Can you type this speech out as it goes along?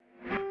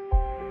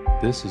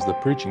This is the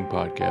preaching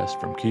podcast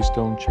from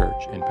Keystone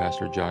Church and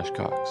Pastor Josh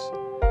Cox.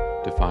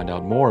 To find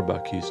out more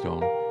about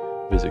Keystone,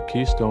 visit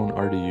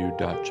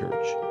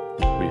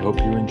keystonerdu.church. We hope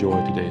you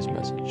enjoy today's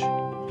message.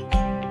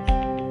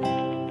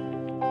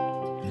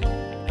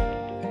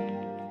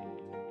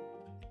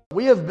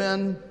 We have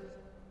been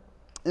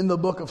in the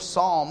book of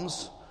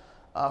Psalms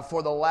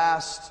for the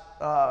last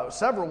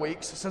several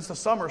weeks since the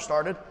summer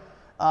started.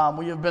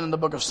 We have been in the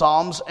book of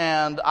Psalms,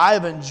 and I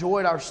have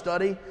enjoyed our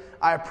study.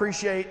 I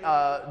appreciate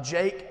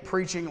Jake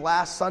preaching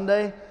last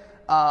Sunday,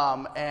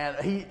 and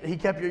he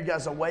kept you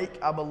guys awake,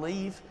 I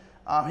believe.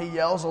 He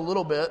yells a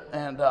little bit,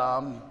 and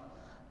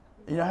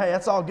hey,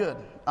 that's all good.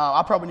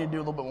 I probably need to do a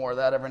little bit more of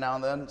that every now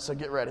and then, so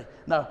get ready.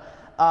 No,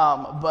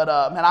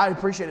 man, I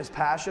appreciate his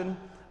passion.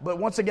 But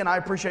once again, I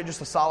appreciate just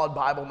a solid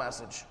Bible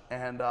message.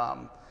 And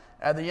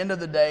at the end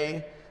of the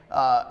day,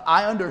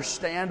 I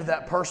understand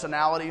that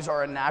personalities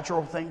are a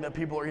natural thing that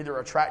people are either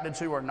attracted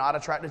to or not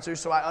attracted to,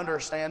 so I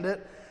understand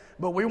it.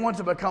 But we want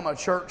to become a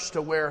church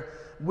to where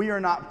we are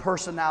not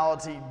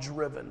personality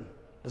driven.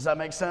 Does that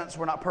make sense?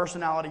 We're not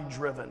personality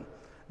driven.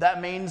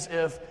 That means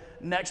if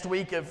next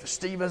week, if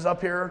Steve is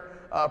up here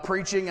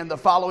preaching, and the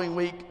following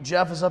week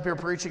Jeff is up here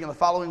preaching, and the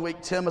following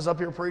week Tim is up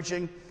here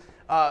preaching,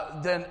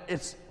 then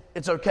it's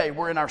okay.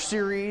 We're in our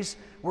series.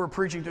 We're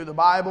preaching through the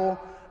Bible.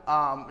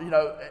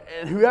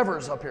 And whoever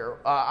is up here,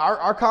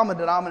 our common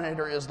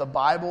denominator is the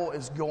Bible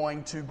is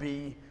going to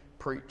be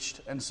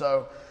preached. And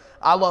so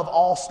I love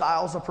all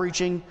styles of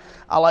preaching.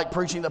 I like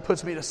preaching that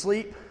puts me to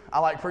sleep. I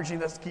like preaching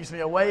that keeps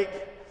me awake.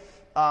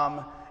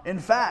 In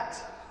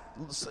fact,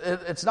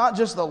 it's not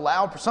just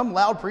some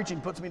loud preaching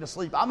puts me to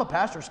sleep. I'm a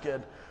pastor's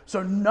kid,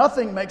 so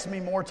nothing makes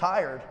me more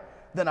tired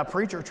than a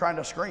preacher trying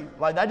to scream.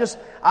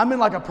 I'm in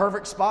like a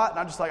perfect spot, and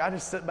I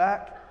just sit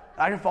back.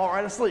 I can fall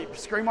right asleep.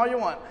 Scream all you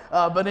want.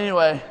 But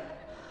anyway,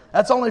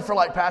 that's only for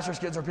like pastor's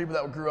kids or people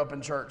that grew up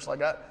in church. Like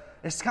that,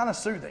 it's kind of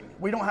soothing.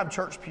 We don't have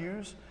church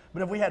pews,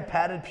 but if we had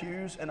padded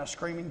pews and a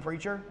screaming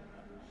preacher,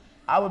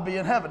 I would be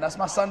in heaven. That's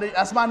my Sunday.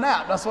 That's my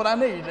nap. That's what I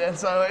need. And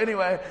so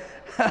anyway,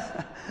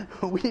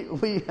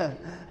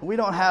 we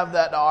don't have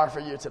that to offer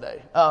you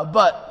today.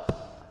 But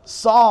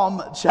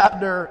Psalm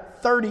chapter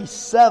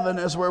 37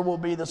 is where we'll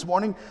be this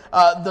morning.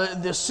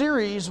 The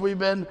series we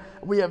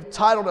have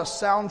titled a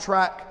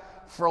soundtrack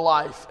for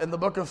life, and the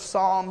book of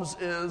Psalms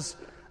is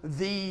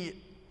the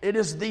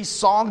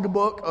song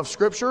book of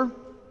Scripture.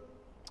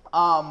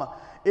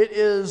 It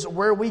is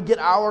where we get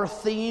our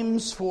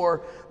themes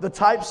for the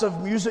types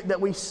of music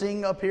that we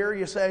sing up here.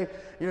 You say,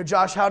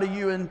 Josh, how do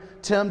you and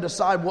Tim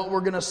decide what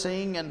we're going to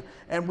sing? And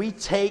we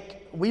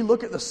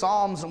look at the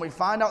Psalms and we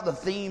find out the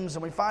themes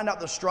and we find out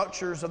the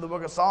structures of the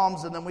book of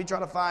Psalms, and then we try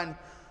to find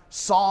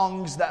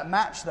songs that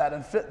match that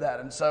and fit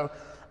that. And so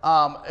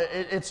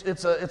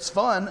it's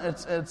fun.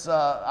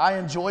 I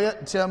enjoy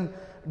it. Tim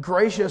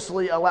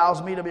graciously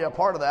allows me to be a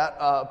part of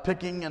that,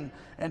 picking and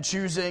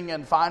choosing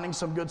and finding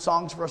some good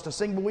songs for us to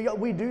sing. But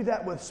we do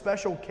that with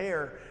special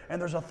care,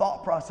 and there's a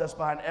thought process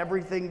behind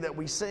everything that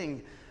we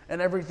sing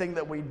and everything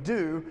that we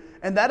do.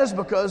 And that is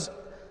because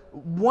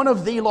one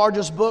of the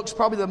largest books,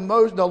 probably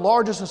the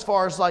largest as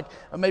far as like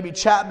maybe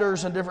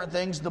chapters and different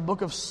things, the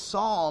book of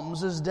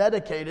Psalms is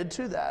dedicated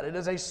to that. It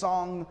is a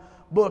song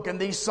book, and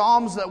these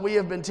Psalms that we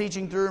have been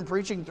teaching through and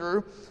preaching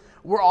through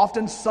were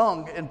often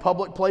sung in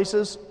public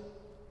places.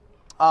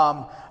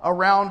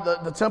 Around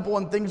the temple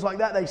and things like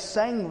that, they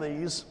sang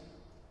these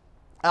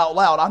out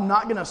loud. I'm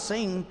not going to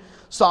sing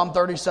Psalm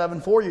 37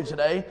 for you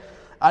today.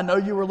 I know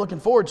you were looking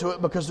forward to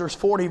it because there's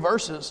 40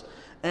 verses,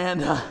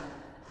 and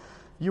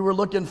you were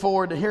looking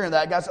forward to hearing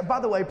that. Guys, by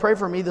the way, pray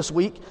for me this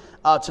week.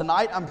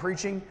 Tonight I'm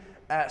preaching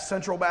at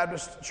Central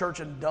Baptist Church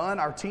in Dunn.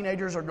 Our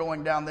teenagers are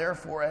going down there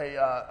for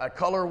a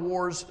Color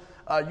Wars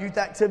youth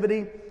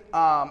activity,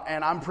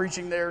 and I'm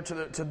preaching there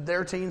to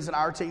their teens and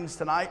our teens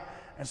tonight.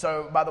 And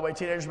so, by the way,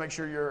 teenagers, make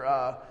sure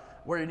you're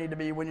where you need to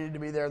be when you need to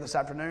be there this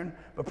afternoon.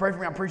 But pray for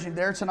me. I'm preaching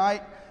there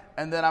tonight,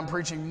 and then I'm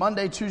preaching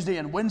Monday, Tuesday,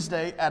 and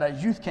Wednesday at a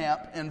youth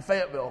camp in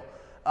Fayetteville.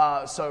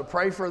 So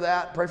pray for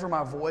that. Pray for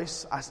my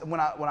voice. When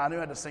I knew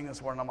I had to sing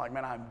this morning, I'm like,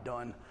 man, I'm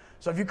done.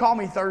 So if you call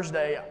me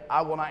Thursday,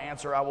 I will not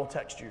answer. I will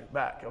text you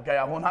back. Okay,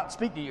 I will not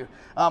speak to you.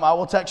 I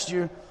will text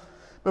you.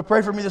 But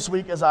pray for me this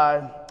week as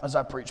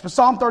I preach. But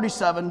Psalm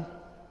 37.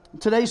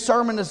 Today's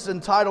sermon is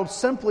entitled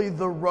simply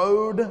 "The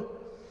Road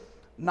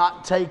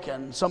Not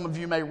Taken." Some of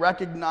you may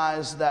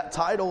recognize that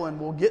title, and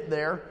we'll get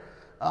there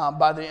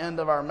by the end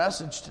of our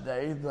message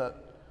today.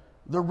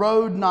 The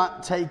Road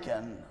Not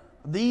Taken.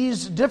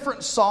 These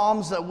different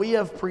psalms that we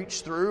have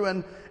preached through,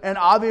 and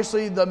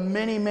obviously the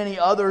many, many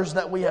others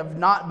that we have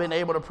not been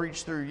able to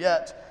preach through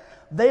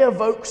yet, they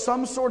evoke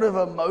some sort of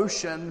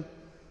emotion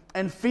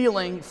and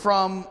feeling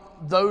from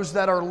those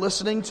that are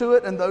listening to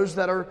it and those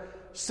that are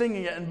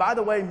singing it. And by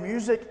the way,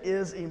 music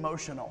is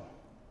emotional,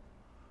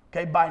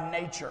 okay, by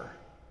nature.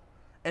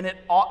 And it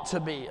ought to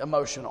be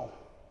emotional.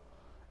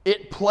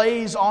 It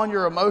plays on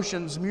your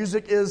emotions.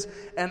 Music is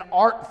an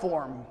art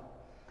form.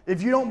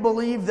 If you don't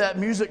believe that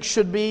music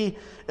should be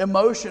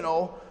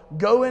emotional,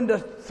 go into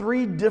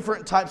 3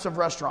 different types of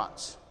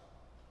restaurants.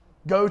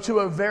 Go to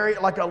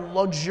a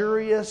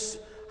luxurious,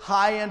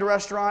 high-end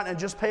restaurant and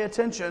just pay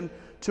attention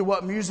to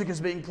what music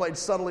is being played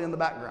subtly in the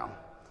background.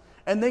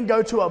 And then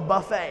go to a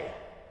buffet.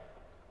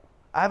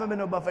 I haven't been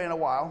to a buffet in a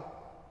while.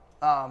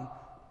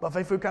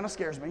 Buffet food kind of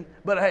scares me.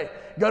 But hey,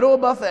 go to a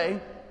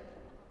buffet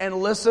and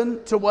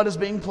listen to what is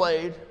being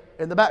played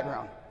in the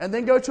background. And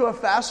then go to a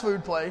fast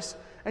food place,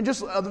 and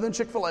just other than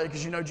Chick-fil-A,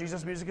 because you know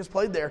Jesus music is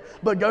played there,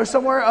 but go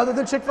somewhere other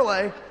than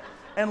Chick-fil-A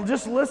and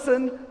just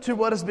listen to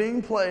what is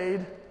being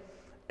played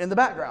in the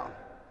background.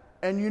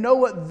 And you know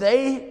what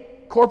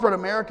corporate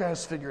America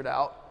has figured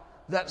out?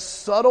 That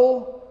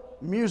subtle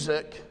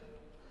music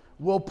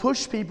will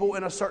push people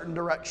in a certain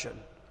direction.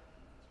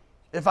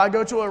 If I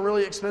go to a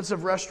really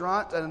expensive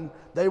restaurant and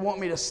they want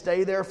me to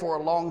stay there for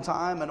a long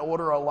time and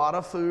order a lot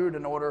of food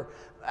and order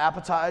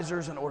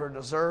appetizers and order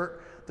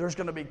dessert, there's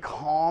going to be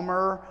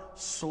calmer,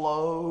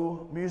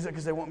 slow music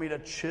because they want me to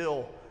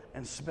chill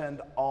and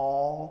spend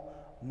all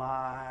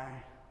my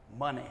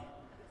money.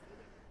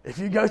 If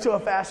you go to a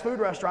fast food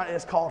restaurant,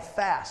 it's called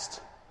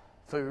fast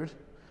food.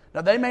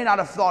 Now, they may not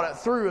have thought it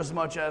through as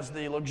much as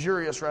the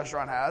luxurious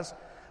restaurant has,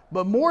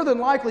 but more than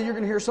likely you're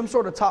going to hear some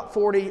sort of top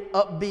 40,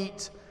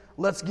 upbeat,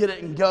 let's get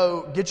it and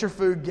go, get your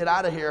food, get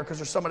out of here because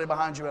there's somebody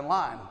behind you in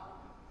line.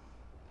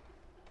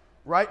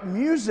 Right?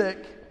 Music,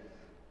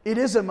 it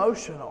is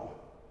emotional.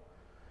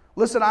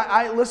 Listen,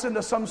 I listen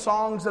to some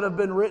songs that have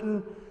been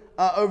written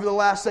over the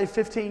last, say,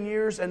 15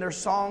 years, and they're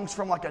songs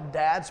from like a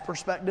dad's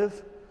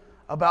perspective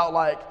about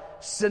like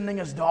sending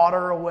his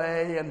daughter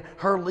away and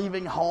her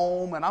leaving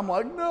home. And I'm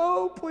like,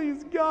 no,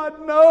 please,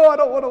 God, no, I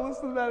don't want to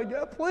listen to that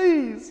again.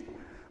 Please.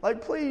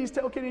 Like, please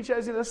tell Kenny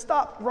Chesney to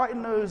stop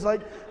writing those,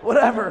 like,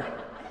 whatever.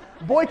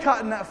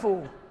 Boycotting that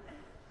fool.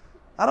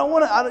 I don't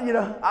want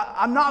to,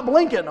 I'm not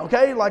blinking,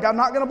 okay? Like, I'm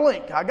not going to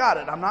blink. I got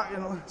it. I'm not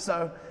going to.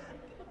 So,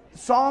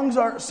 songs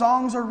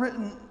are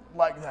written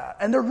like that.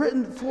 And they're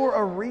written for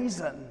a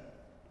reason.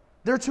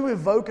 They're to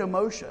evoke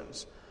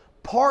emotions.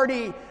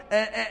 Party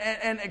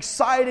and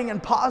exciting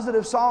and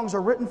positive songs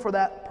are written for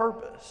that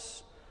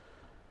purpose.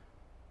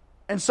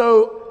 And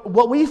so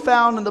what we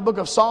found in the book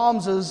of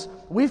Psalms is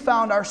we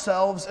found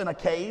ourselves in a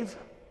cave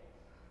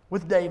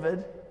with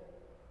David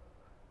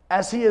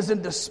as he is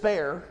in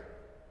despair,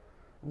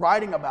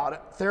 writing about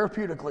it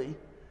therapeutically,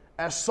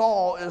 as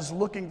Saul is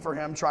looking for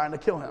him, trying to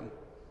kill him.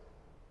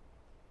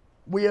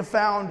 We have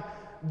found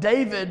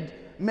David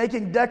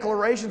making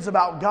declarations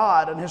about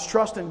God and his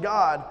trust in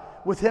God,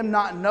 with him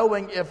not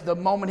knowing if the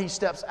moment he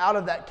steps out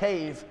of that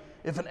cave,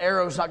 if an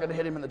arrow's not going to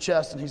hit him in the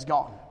chest and he's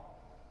gone.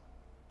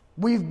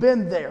 We've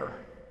been there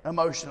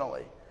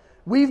emotionally.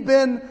 We've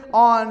been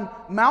on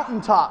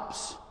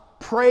mountaintops.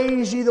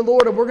 Praise ye the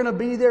Lord. And we're going to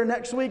be there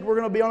next week. We're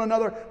going to be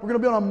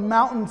on a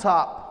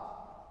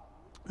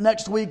mountaintop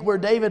next week where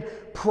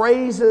David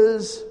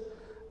praises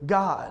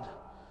God.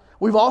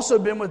 We've also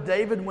been with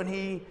David when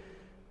he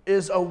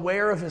is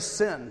aware of his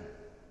sin.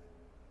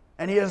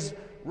 And he has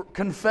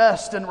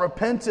confessed and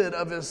repented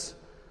of his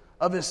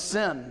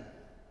sin.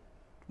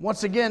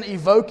 Once again,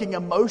 evoking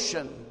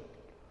emotion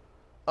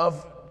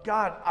of,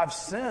 God, I've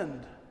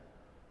sinned.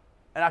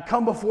 And I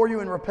come before you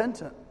in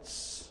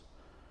repentance.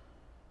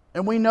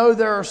 And we know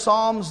there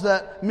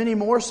are many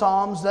more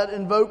psalms that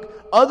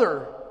invoke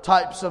other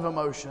types of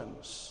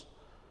emotions.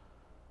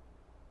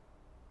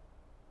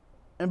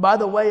 And by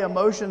the way,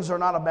 emotions are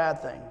not a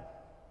bad thing.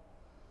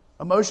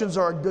 Emotions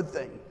are a good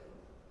thing.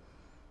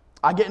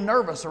 I get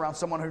nervous around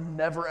someone who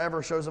never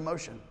ever shows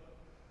emotion.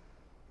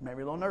 Made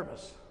me a little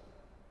nervous.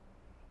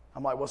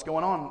 I'm like, what's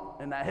going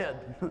on in that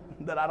head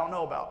that I don't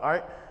know about? All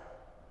right?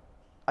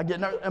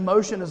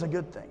 Emotion is a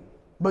good thing.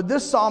 But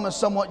this psalm is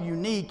somewhat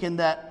unique in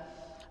that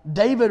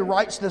David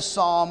writes this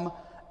psalm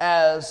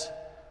as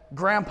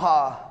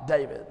Grandpa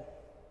David.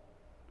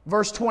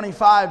 Verse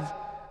 25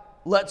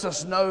 lets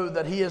us know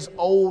that he is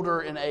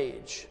older in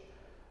age.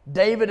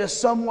 David is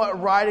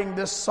somewhat writing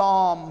this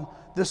song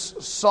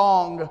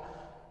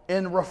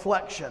in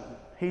reflection.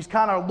 He's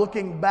kind of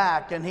looking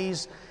back, and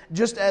he's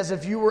just as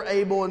if you were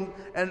able,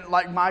 and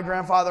like my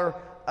grandfather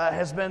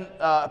has been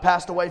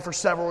passed away for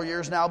several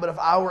years now, but if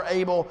I were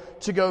able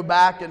to go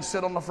back and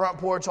sit on the front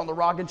porch on the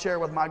rocking chair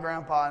with my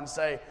grandpa and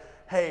say,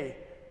 hey,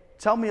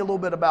 tell me a little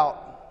bit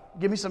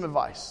give me some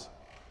advice.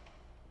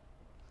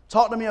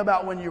 Talk to me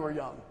about when you were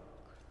young.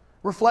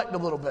 Reflect a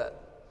little bit.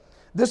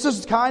 This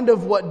is kind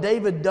of what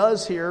David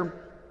does here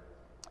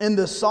in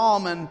this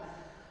psalm. And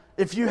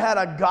if you had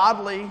a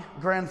godly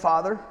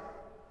grandfather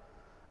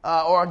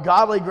or a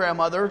godly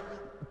grandmother,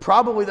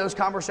 probably those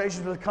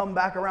conversations would come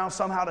back around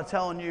somehow to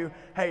telling you,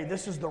 hey,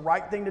 this is the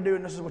right thing to do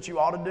and this is what you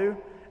ought to do,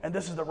 and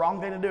this is the wrong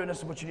thing to do and this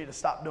is what you need to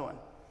stop doing.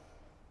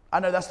 I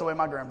know that's the way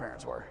my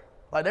grandparents were.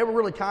 Like, they were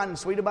really kind and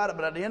sweet about it,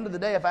 but at the end of the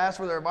day, if I ask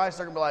for their advice,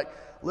 they're going to be like,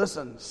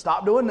 listen,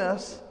 stop doing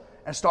this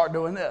and start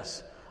doing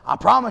this. I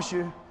promise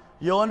you,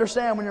 you'll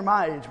understand when you're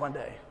my age one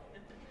day.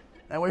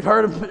 And we've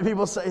heard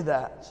people say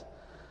that.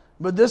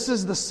 But this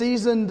is the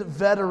seasoned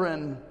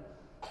veteran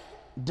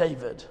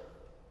David.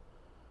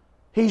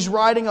 He's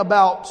writing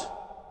about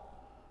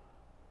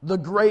the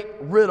great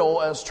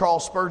riddle, as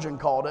Charles Spurgeon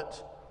called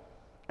it.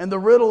 And the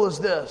riddle is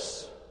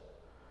this: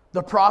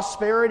 The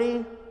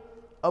prosperity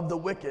of the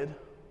wicked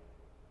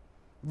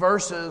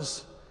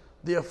versus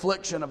the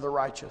affliction of the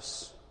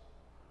righteous.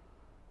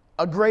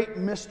 A great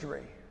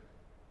mystery.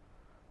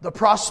 The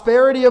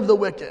prosperity of the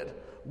wicked.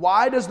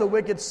 Why does the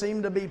wicked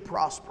seem to be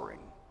prospering?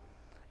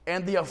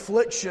 And the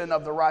affliction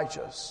of the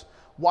righteous.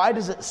 Why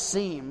does it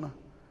seem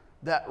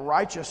that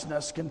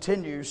righteousness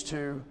continues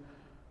to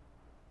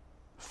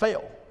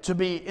fail, to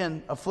be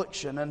in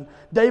affliction? And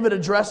David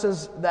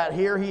addresses that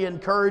here. He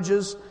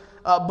encourages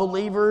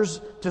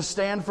believers to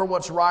stand for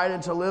what's right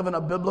and to live in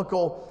a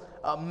biblical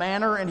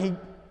manner. And he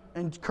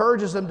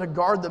encourages them to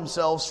guard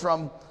themselves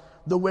from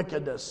the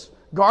wickedness.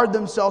 Guard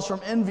themselves from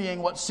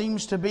envying what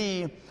seems to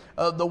be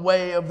the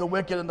way of the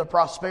wicked and the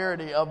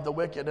prosperity of the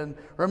wicked. And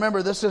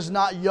remember, this is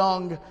not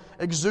young,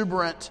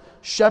 exuberant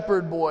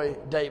shepherd boy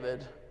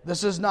David.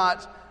 This is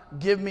not,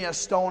 give me a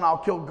stone, I'll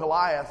kill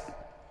Goliath.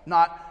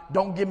 Not,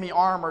 don't give me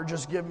armor,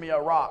 just give me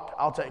a rock,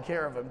 I'll take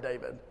care of him,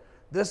 David.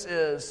 This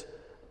is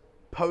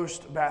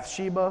post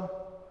Bathsheba,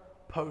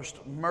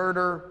 post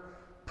murder,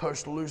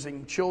 post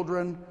losing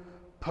children,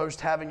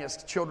 post having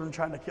his children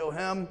trying to kill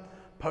him,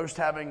 post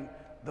having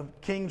the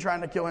king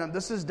trying to kill him.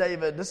 This is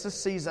David. This is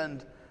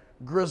seasoned,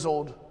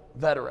 grizzled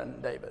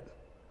veteran David.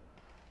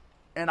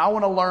 And I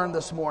want to learn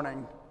this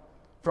morning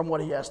from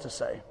what he has to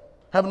say.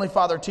 Heavenly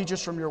Father, teach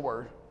us from your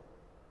word.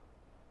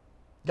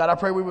 God, I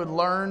pray we would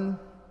learn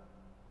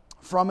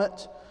from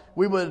it.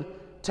 We would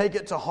take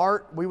it to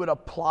heart. We would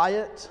apply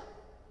it.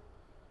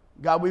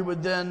 God, we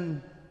would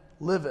then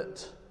live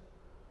it.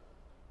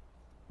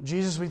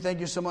 Jesus, we thank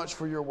you so much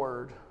for your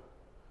word.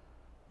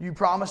 You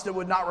promised it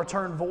would not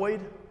return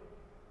void.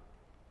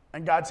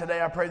 And God,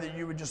 today I pray that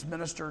you would just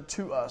minister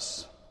to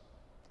us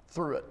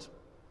through it.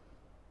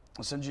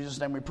 It's in Jesus'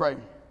 name we pray.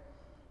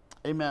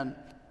 Amen.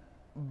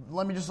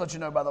 Let me just let you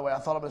know, by the way, I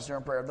thought of this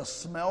during prayer. The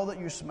smell that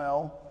you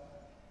smell,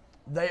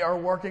 they are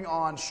working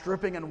on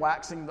stripping and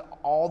waxing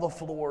all the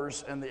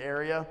floors in the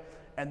area,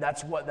 and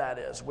that's what that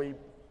is.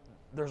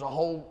 There's a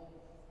whole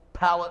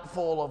pallet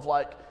full of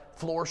like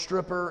floor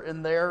stripper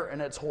in there,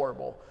 and it's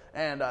horrible.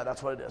 And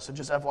that's what it is. So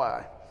just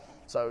FYI.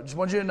 So just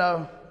want you to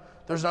know,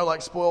 there's no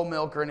like spoiled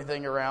milk or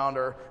anything around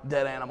or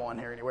dead animal in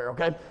here anywhere,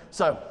 okay?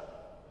 So,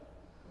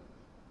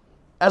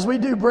 as we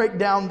do break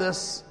down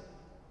this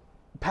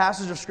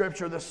passage of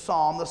Scripture, this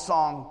psalm, this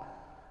song,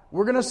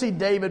 we're going to see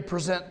David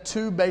present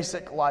two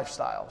basic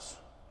lifestyles.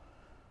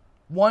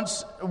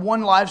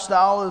 One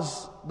lifestyle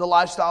is the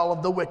lifestyle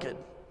of the wicked.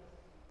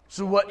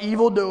 So what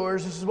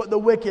evildoers, this is what the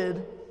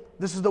wicked,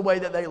 this is the way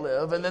that they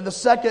live. And then the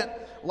second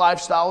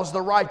lifestyle is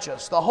the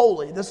righteous, the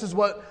holy. This is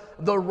what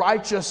the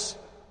righteous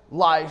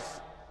life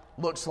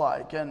looks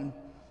like. And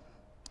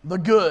the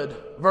good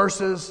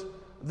versus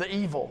the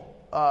evil.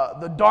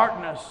 The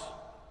darkness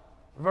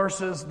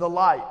versus the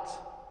light.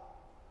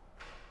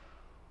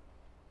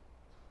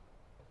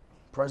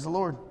 Praise the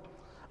Lord.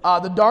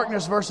 The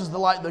darkness versus the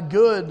light. The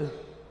good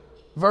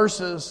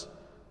versus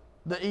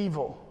the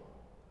evil.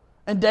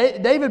 And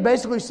David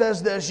basically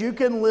says this: you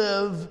can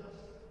live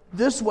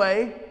this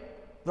way,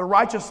 the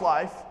righteous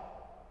life,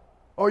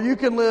 or you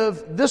can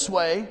live this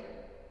way,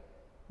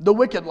 the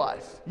wicked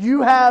life.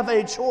 You have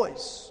a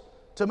choice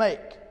to make.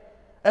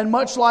 And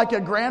much like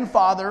a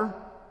grandfather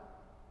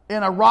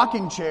in a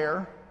rocking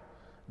chair,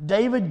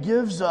 David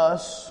gives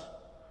us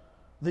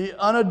the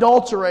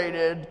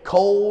unadulterated,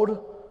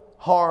 cold,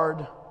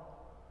 hard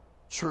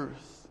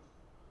truth.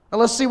 Now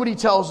let's see what he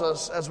tells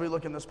us as we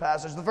look in this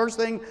passage. The first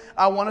thing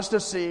I want us to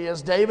see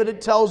is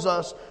David tells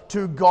us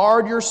to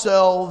guard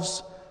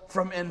yourselves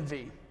from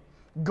envy.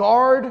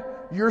 Guard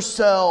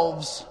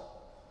yourselves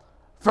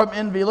from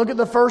envy. Look at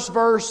the first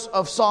verse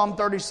of Psalm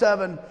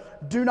 37.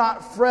 Do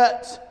not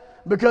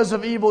fret because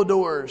of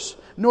evildoers,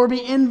 nor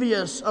be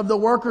envious of the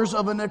workers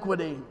of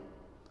iniquity.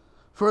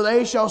 For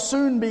they shall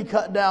soon be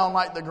cut down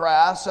like the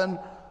grass and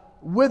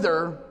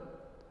wither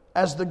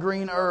as the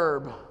green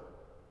herb.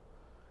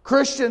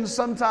 Christians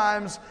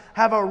sometimes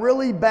have a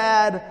really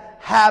bad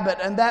habit,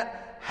 and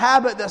that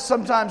habit that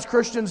sometimes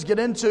Christians get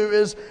into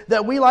is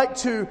that we like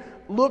to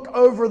look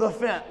over the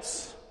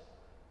fence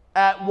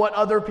at what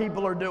other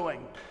people are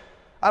doing.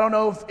 I don't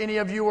know if any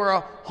of you were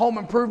a Home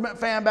Improvement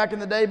fan back in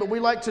the day, but we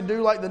like to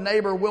do like the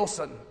neighbor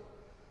Wilson.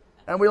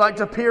 And we like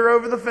to peer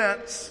over the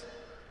fence,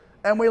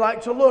 and we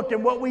like to look.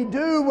 And what we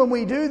do when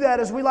we do that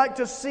is we like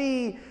to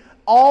see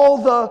all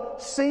the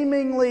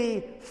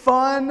seemingly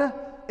fun,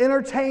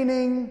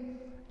 entertaining,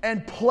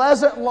 and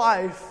pleasant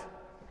life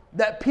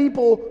that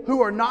people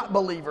who are not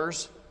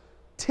believers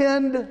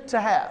tend to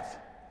have.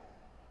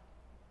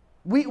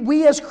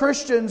 We as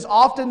Christians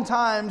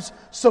oftentimes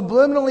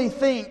subliminally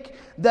think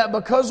that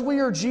because we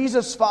are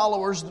Jesus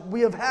followers,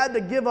 we have had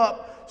to give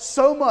up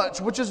so much,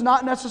 which is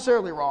not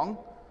necessarily wrong,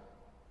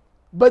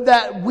 but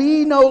that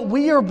we know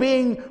we are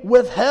being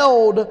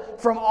withheld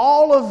from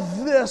all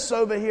of this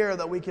over here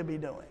that we could be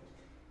doing.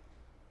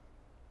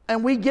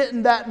 And we get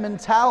in that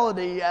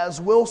mentality as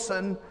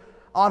Wilson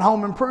on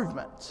Home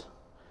Improvement.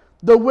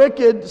 The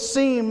wicked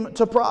seem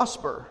to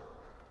prosper.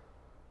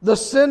 The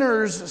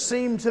sinners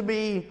seem to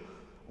be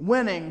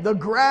winning. The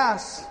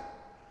grass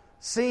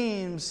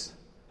seems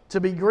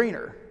to be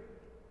greener.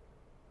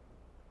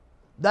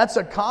 That's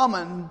a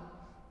common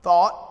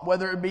thought,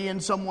 whether it be in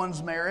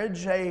someone's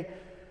marriage. Hey,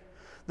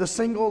 the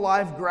single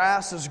life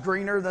grass is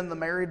greener than the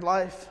married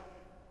life.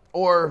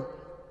 Or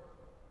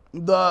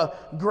the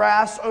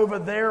grass over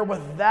there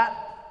with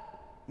that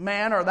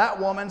man or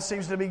that woman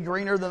seems to be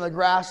greener than the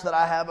grass that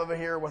I have over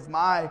here with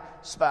my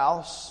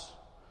spouse.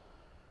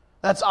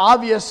 That's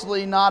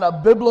obviously not a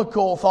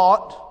biblical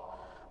thought,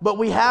 but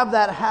we have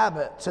that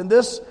habit. And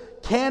this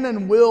can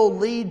and will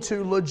lead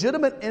to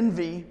legitimate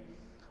envy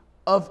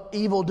of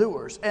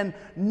evildoers. And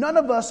none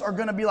of us are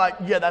going to be like,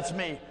 yeah, that's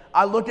me.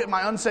 I look at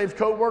my unsaved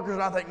co-workers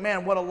and I think,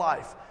 man, what a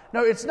life.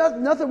 No, it's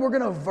nothing we're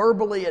going to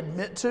verbally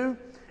admit to.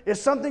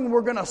 It's something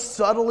we're going to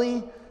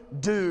subtly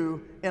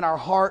do in our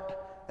heart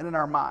and in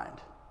our mind.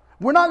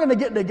 We're not going to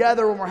get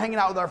together when we're hanging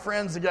out with our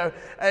friends and go,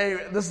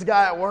 hey, this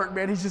guy at work,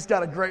 man, he's just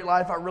got a great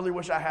life. I really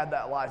wish I had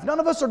that life. None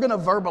of us are going to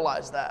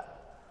verbalize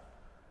that.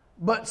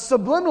 But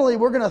subliminally,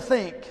 we're going to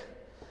think,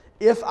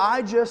 if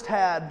I just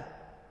had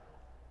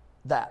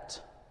that.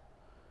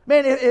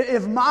 Man,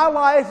 if my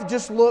life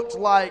just looked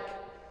like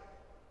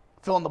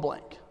fill in the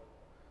blank.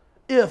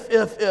 If.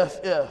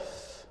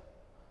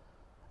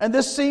 And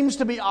this seems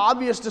to be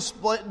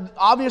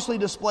obviously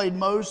displayed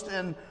most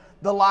in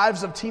the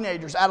lives of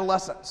teenagers,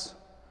 adolescents.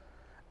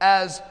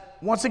 As,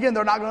 once again,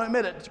 they're not going to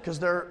admit it because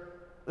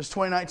it's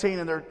 2019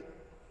 and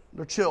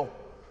they're chill.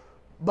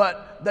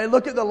 But they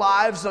look at the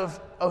lives of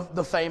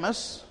the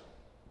famous.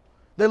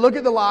 They look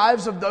at the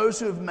lives of those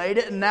who have made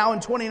it. And now in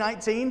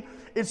 2019,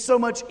 it's so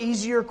much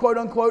easier, quote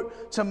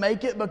unquote, to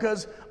make it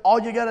because all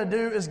you got to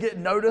do is get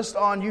noticed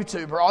on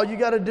YouTube, or all you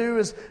got to do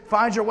is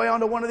find your way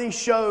onto one of these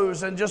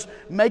shows and just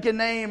make a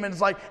name. And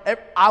it's like,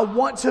 I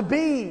want to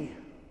be.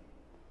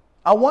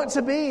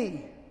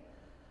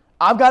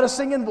 I've got a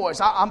singing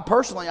voice. I'm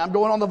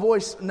going on The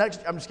Voice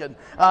next. I'm just kidding.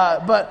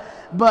 But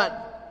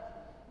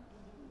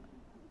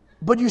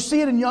you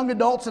see it in young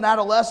adults and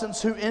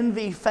adolescents who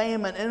envy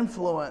fame and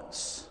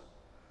influence.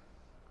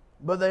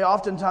 But they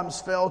oftentimes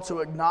fail to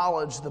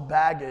acknowledge the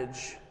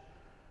baggage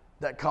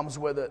that comes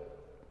with it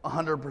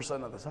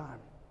 100% of the time.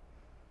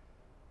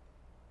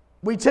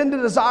 We tend to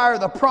desire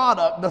the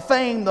product, the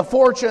fame, the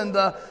fortune,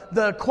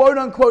 the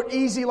quote-unquote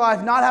easy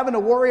life, not having to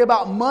worry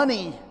about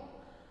money.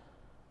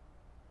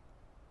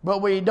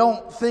 But we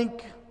don't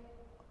think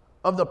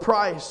of the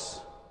price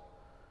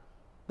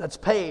that's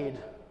paid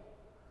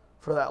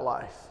for that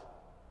life.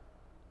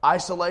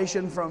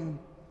 Isolation from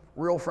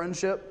real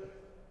friendship.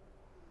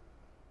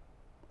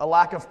 A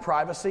lack of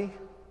privacy.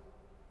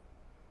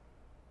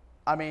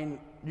 I mean,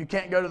 you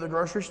can't go to the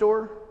grocery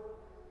store.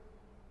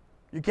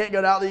 You can't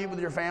go out to eat with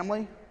your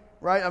family,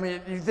 right? I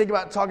mean, you think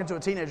about talking to a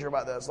teenager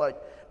about this. Like,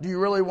 do you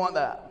really want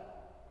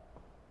that?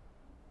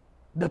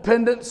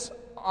 Dependence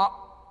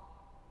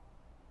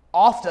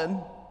often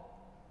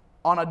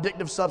on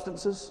addictive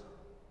substances.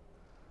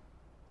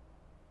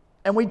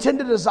 And we tend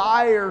to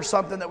desire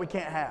something that we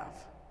can't have.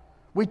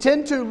 We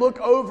tend to look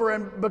over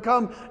and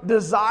become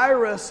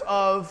desirous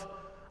of,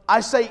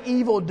 I say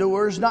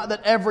evildoers, not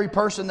that every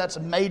person that's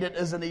made it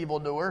is an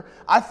evildoer.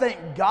 I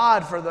thank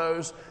God for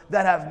those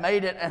that have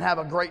made it and have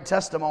a great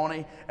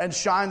testimony and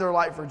shine their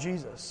light for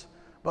Jesus.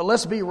 But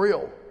let's be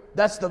real.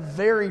 That's the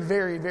very,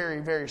 very,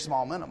 very, very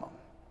small minimum.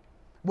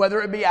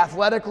 Whether it be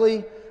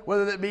athletically,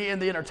 whether it be in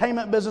the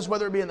entertainment business,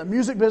 whether it be in the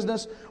music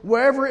business,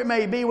 wherever it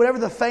may be, whatever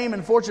the fame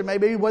and fortune may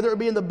be, whether it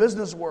be in the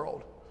business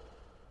world.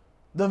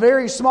 The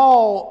very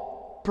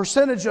small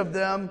percentage of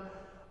them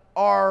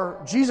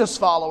are Jesus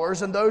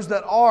followers, and those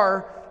that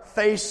are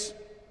face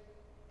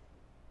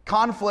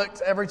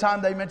conflict every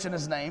time they mention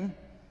His name.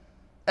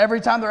 Every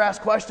time they're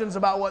asked questions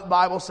about what the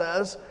Bible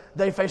says,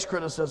 they face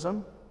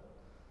criticism.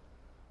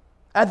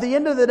 At the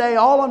end of the day,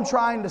 all I'm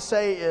trying to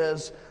say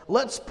is,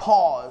 let's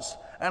pause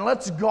and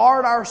let's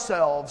guard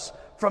ourselves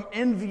from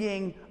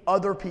envying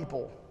other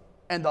people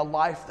and the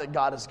life that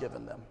God has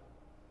given them.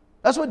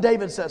 That's what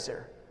David says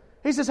here.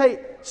 He says, hey,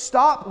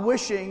 stop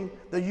wishing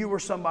that you were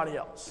somebody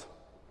else.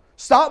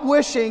 Stop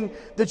wishing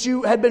that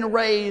you had been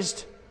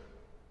raised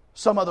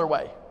some other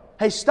way.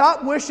 Hey,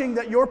 stop wishing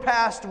that your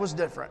past was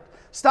different.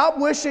 Stop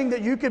wishing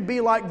that you could be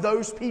like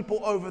those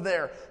people over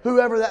there,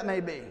 whoever that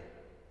may be.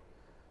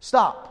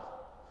 Stop.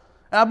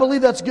 And I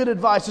believe that's good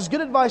advice. It's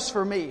good advice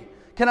for me.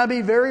 Can I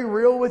be very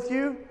real with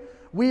you?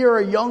 We are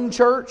a young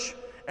church,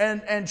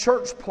 and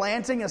church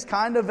planting is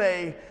kind of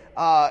a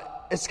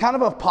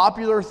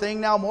popular thing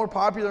now, more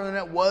popular than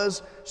it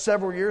was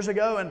several years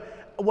ago. And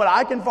what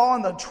I can fall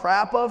in the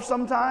trap of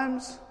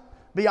sometimes,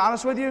 be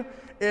honest with you,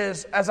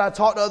 is as I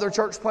talk to other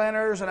church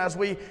planners and as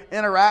we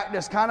interact,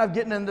 is kind of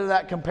getting into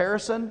that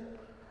comparison.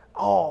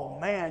 Oh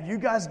man, you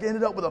guys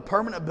ended up with a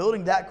permanent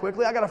building that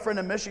quickly. I got a friend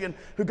in Michigan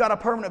who got a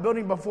permanent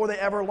building before they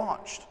ever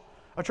launched.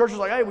 A church was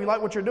like, hey, we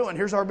like what you're doing.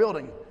 Here's our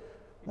building.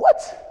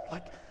 What?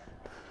 Like,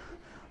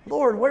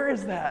 Lord, where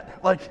is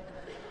that? Like,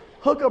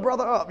 hook a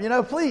brother up,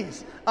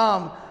 please.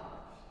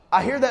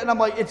 I hear that and I'm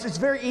like, it's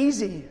very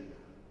easy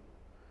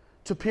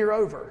to peer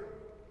over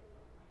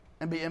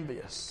and be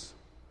envious.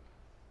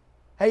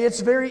 Hey,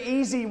 it's very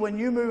easy when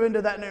you move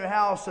into that new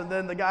house and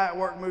then the guy at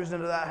work moves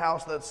into that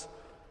house that's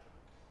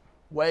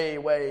way,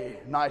 way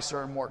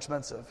nicer and more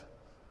expensive.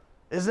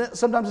 Isn't it?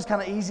 Sometimes it's kind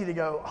of easy to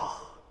go,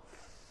 oh.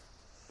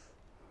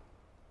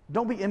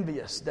 Don't be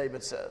envious,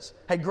 David says.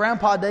 Hey,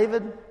 Grandpa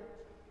David,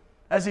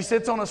 as he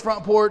sits on his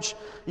front porch,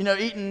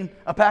 eating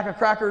a pack of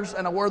crackers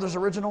and a Werther's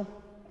Original.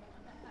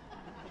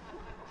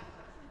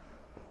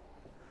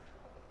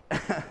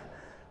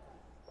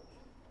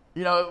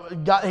 He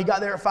got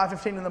there at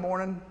 5:15 in the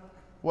morning,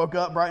 woke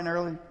up bright and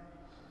early.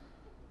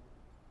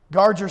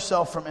 Guard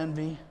yourself from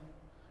envy.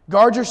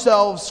 Guard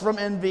yourselves from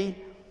envy.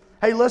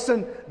 Hey,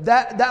 listen,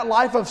 that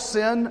life of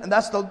sin, and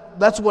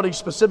that's what he's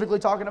specifically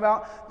talking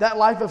about, that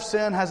life of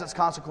sin has its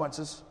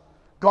consequences.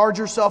 Guard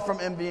yourself from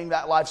envying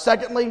that life.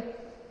 Secondly,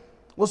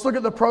 let's look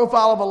at the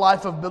profile of a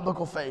life of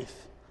biblical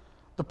faith.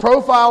 The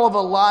profile of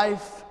a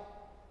life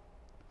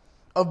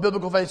of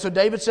biblical faith. So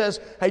David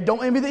says, hey,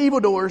 don't envy the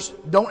evildoers.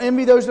 Don't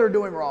envy those that are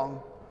doing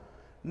wrong.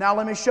 Now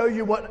let me show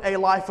you what a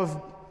life of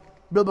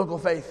biblical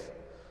faith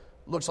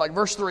looks like.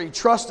 Verse 3,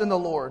 trust in the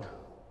Lord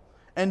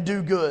and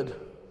do good.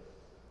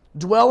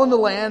 Dwell in the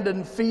land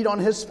and feed on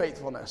His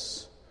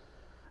faithfulness.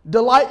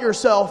 Delight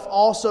yourself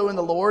also in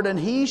the Lord, and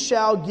He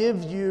shall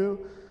give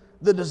you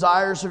the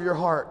desires of your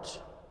heart.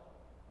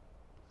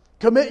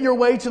 Commit your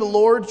way to the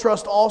Lord,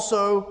 trust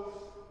also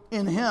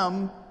in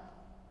Him,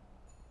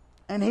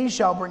 and He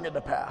shall bring it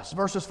to pass.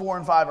 Verses 4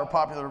 and 5 are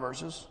popular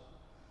verses.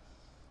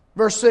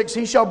 Verse 6,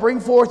 He shall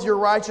bring forth your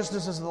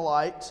righteousness as the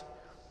light,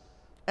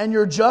 and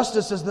your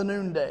justice as the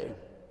noonday.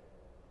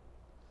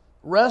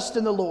 Rest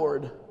in the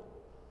Lord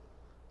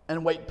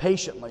and wait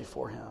patiently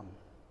for Him.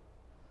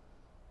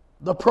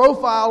 The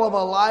profile of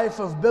a life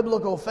of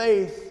biblical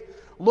faith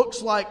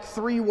looks like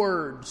 3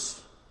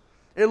 words.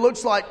 It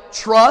looks like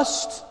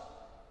trust,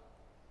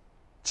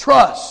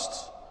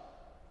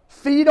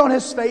 feed on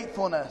His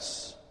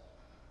faithfulness,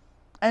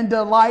 and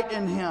delight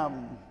in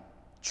Him.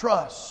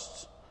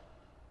 Trust.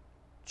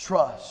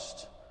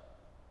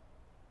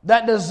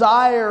 That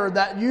desire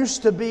that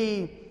used to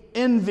be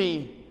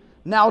envy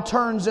now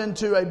turns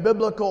into a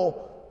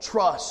biblical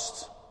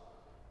trust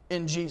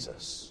in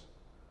Jesus.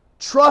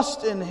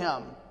 Trust in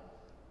Him.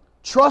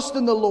 Trust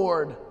in the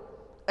Lord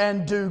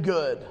and do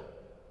good.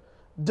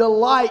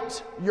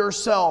 Delight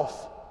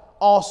yourself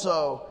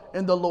also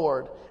in the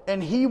Lord,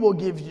 and He will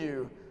give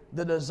you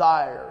the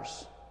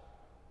desires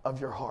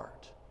of your heart.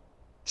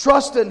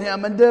 Trust in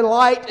Him and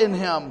delight in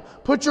Him.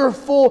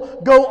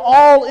 Go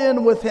all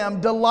in with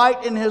Him.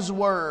 Delight in His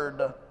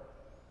Word.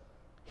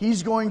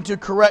 He's going to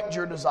correct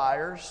your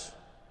desires.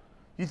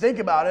 You think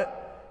about it.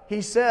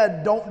 He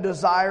said, don't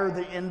desire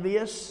the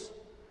envious.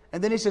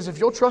 And then He says, if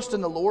you'll trust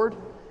in the Lord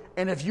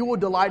and if you will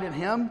delight in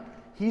Him,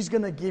 He's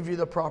going to give you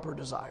the proper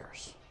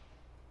desires.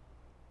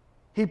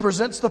 He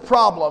presents the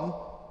problem.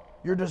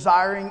 You're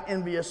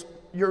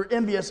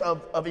envious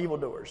of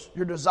evildoers.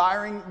 You're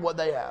desiring what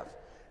they have.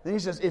 Then He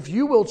says, if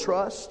you will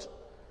trust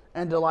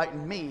and delight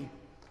in Me,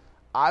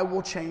 I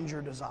will change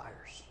your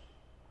desires.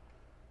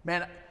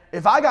 Man,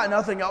 if I got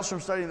nothing else from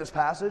studying this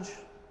passage,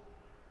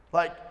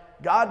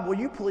 God, will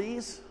you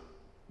please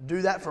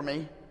do that for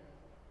me?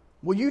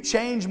 Will you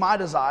change my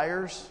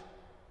desires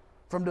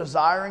from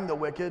desiring the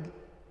wicked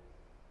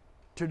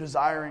to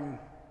desiring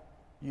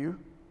You?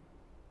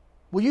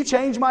 Will you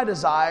change my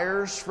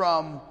desires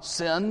from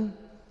sin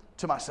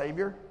to my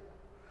Savior?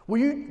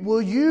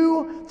 Will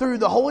you, through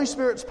the Holy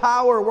Spirit's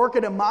power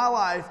working in my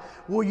life,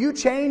 will you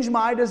change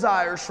my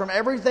desires from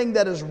everything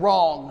that is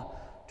wrong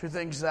to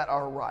things that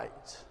are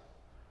right?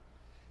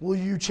 Will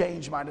you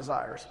change my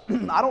desires?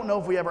 I don't know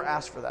if we ever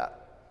ask for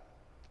that.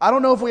 I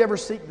don't know if we ever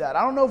seek that.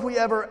 I don't know if we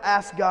ever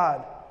ask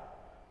God.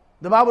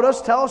 The Bible does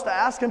tell us to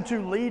ask Him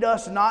to lead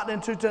us not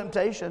into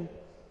temptation.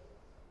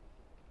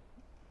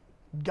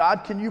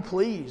 God, can you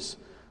please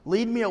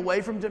lead me away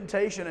from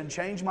temptation and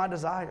change my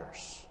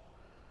desires?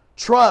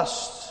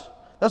 Trust.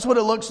 That's what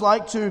it looks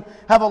like to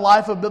have a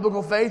life of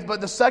biblical faith.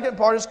 But the second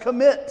part is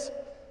commit.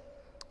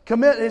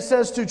 Commit, it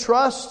says to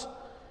trust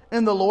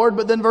in the Lord.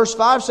 But then verse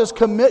 5 says,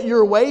 commit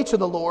your way to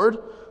the Lord.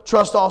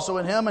 Trust also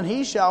in Him, and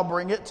He shall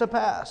bring it to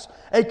pass.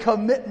 A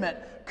commitment.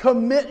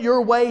 Commit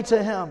your way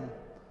to Him.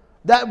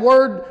 That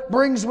word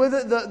brings with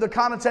it the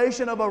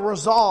connotation of a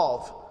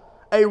resolve,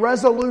 a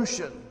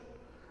resolution,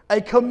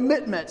 a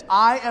commitment.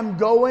 I am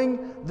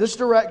going this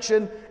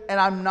direction,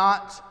 and I'm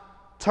not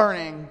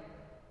turning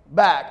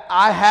back.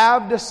 I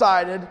have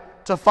decided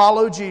to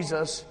follow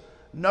Jesus.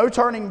 No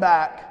turning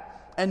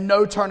back and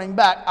no turning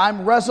back.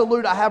 I'm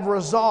resolute. I have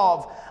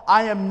resolve.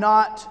 I am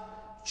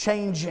not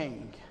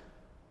changing.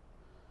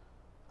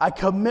 I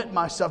commit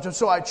myself to Him.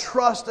 So I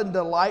trust and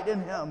delight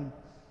in Him.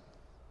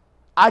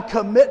 I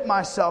commit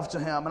myself to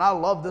Him. And I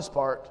love this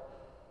part.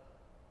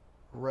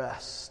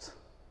 Rest.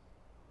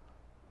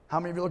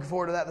 How many of you are looking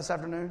forward to that this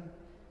afternoon?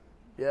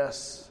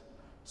 Yes.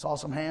 Saw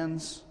some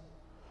hands.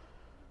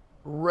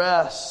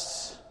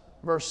 Rest.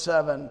 Verse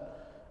 7,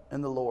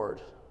 in the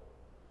Lord.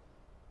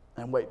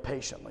 And wait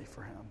patiently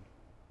for Him.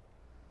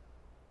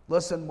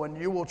 Listen, when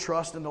you will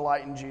trust and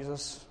delight in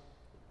Jesus,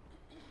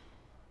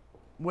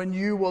 when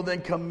you will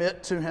then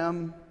commit to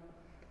Him,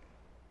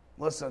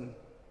 listen,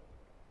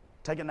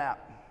 take a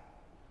nap.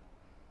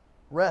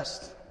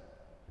 Rest.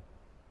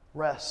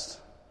 Rest.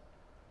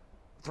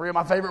 3 of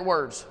my favorite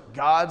words.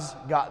 God's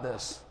got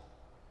this.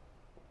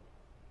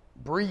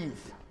 Breathe.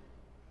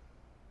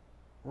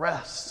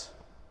 Rest.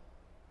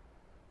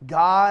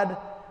 God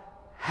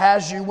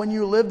has you when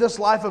you live this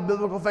life of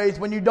biblical faith,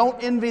 when you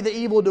don't envy the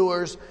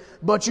evildoers,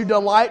 but you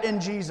delight in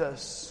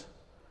Jesus.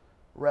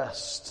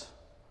 Rest.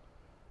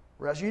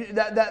 Rest.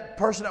 That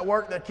person at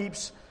work that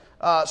keeps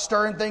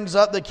stirring things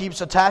up, that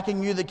keeps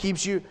attacking you, that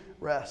keeps you...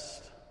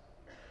 Rest.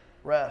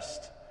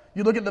 Rest.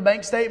 You look at the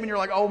bank statement, you're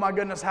like, oh my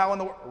goodness, how in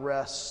the world?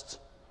 Rest.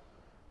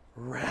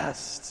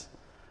 Rest.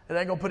 It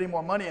ain't going to put any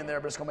more money in there,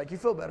 but it's going to make you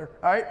feel better.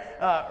 All right?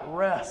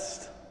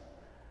 Rest.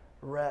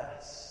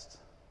 Rest.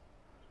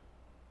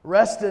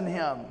 Rest in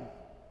Him.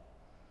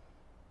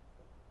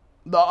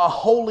 A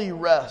holy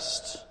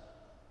rest.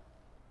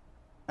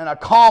 And a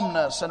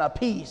calmness and a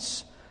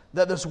peace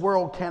that this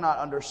world cannot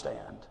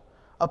understand.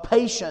 A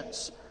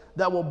patience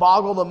that will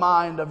boggle the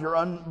mind of your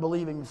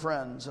unbelieving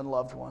friends and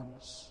loved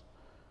ones.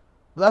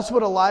 That's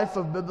what a life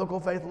of biblical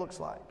faith looks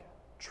like.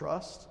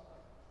 Trust,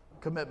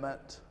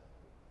 commitment,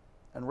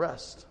 and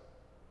rest.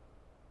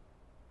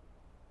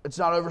 It's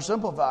not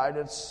oversimplified,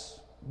 it's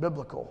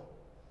biblical.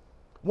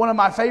 One of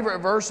my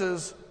favorite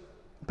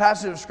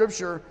passage of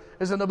Scripture,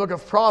 is in the book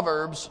of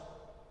Proverbs,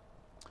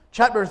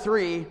 chapter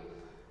 3,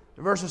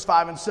 verses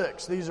 5 and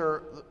 6. These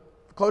are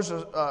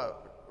closest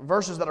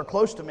verses that are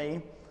close to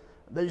me.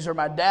 These are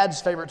my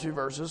dad's favorite 2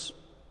 verses.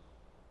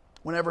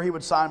 Whenever he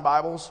would sign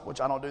Bibles,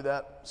 which I don't do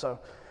that, so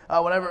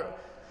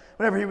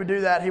whenever he would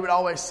do that, he would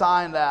always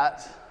sign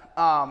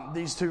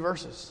these 2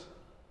 verses.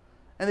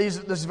 And these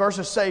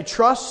verses say,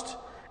 trust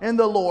in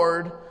the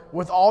Lord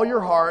with all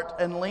your heart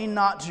and lean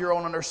not to your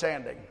own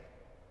understanding.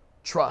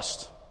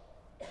 Trust.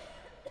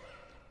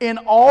 In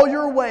all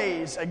your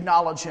ways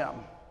acknowledge Him.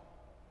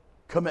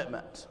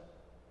 Commitment.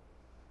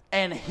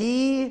 And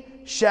He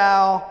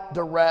shall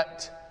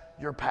direct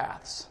your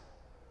paths.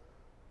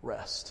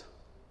 Rest.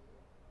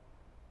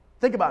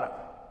 Think about it.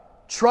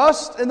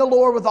 Trust in the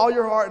Lord with all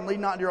your heart and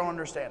lean not to your own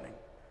understanding.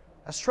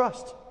 That's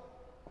trust.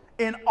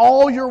 In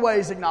all your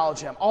ways acknowledge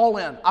Him. All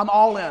in. I'm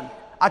all in.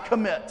 I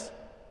commit.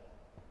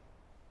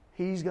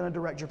 He's going to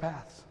direct your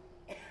paths.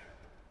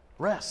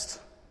 Rest.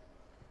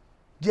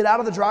 Get out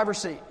of the driver's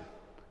seat.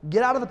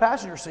 Get out of the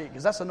passenger seat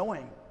because that's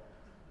annoying.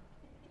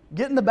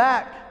 Get in the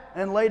back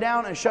and lay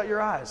down and shut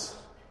your eyes.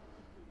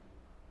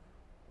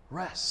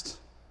 Rest.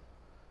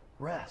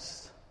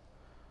 Rest.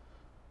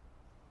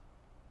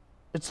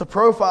 It's the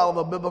profile of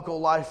a biblical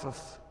life of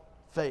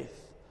faith.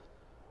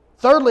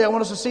 Thirdly, I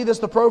want us to see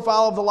the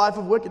profile of the life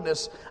of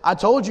wickedness. I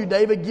told you,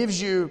 David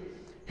gives you,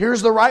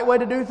 here's the right way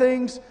to do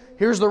things,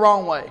 here's the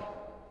wrong way.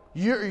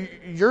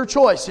 Your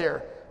choice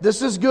here.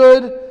 This is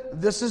good,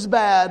 this is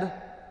bad,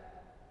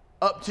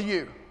 up to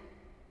you.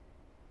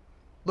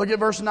 Look at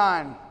verse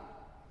 9.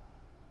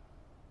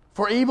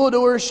 For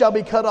evildoers shall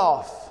be cut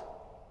off,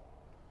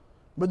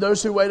 but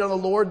those who wait on the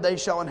Lord, they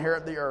shall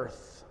inherit the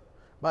earth.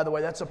 By the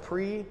way, that's a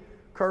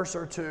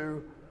precursor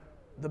to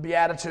the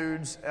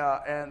Beatitudes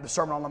and the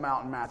Sermon on the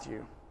Mount in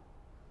Matthew.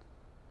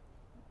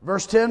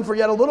 Verse 10, for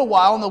yet a little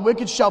while, and the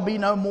wicked shall be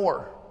no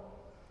more.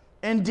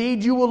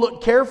 Indeed, you will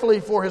look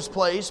carefully for his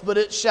place, but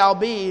it shall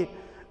be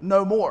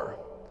no more.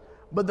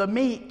 But the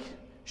meek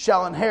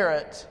shall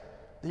inherit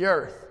the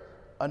earth.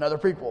 Another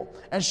prequel.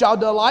 And shall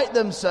delight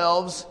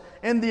themselves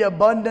in the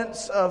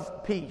abundance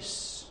of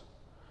peace.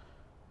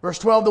 Verse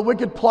 12, the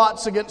wicked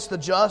plots against the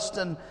just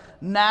and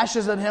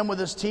gnashes at him with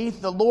his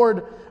teeth. The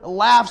Lord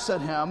laughs at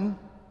him,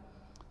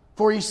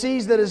 for he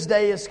sees that his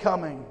day is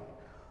coming.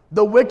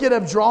 The wicked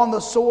have drawn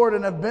the sword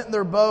and have bent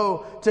their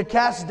bow to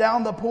cast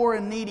down the poor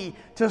and needy,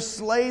 to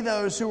slay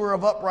those who are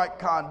of upright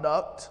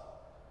conduct.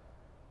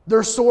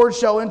 Their sword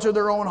shall enter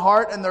their own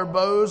heart, and their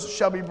bows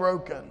shall be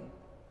broken.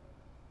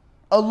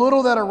 A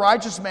little that a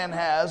righteous man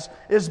has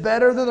is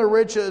better than the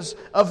riches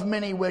of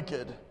many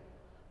wicked.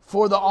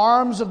 For the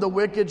arms of the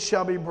wicked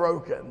shall be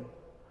broken,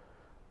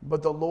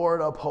 but the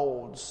Lord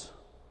upholds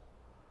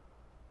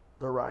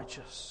the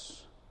righteous.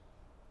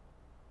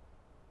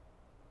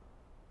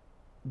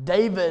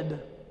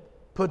 David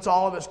puts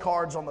all of his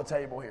cards on the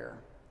table here.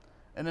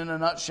 And in a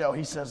nutshell,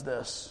 he says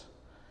this: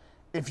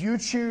 if you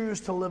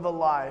choose to live a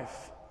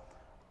life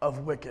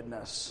of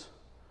wickedness,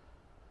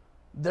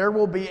 there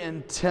will be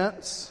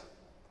intense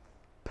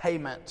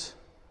payment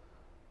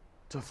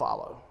to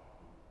follow.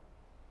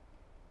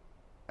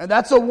 And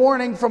that's a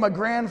warning from a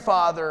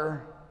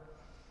grandfather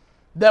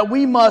that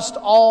we must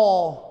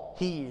all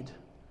heed.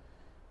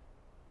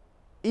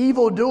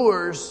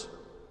 Evildoers,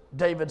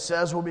 David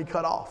says, will be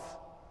cut off.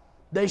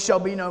 They shall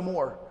be no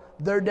more.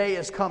 Their day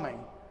is coming.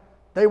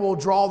 They will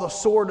draw the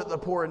sword at the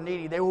poor and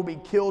needy. They will be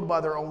killed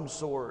by their own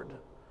sword.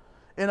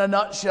 In a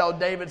nutshell,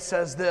 David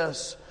says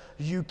this: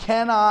 you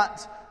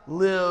cannot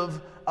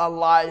live a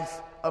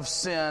life of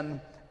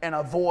sin and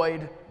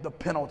avoid the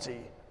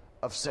penalty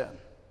of sin.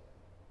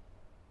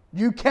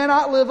 You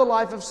cannot live a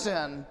life of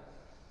sin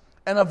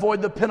and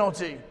avoid the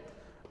penalty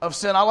of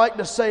sin. I like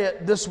to say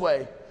it this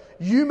way.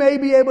 You may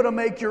be able to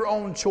make your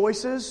own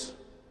choices,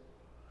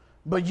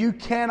 but you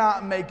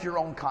cannot make your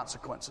own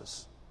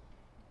consequences.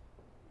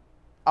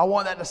 I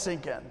want that to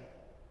sink in.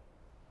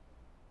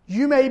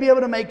 You may be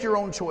able to make your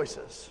own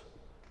choices,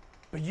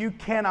 but you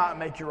cannot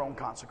make your own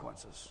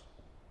consequences.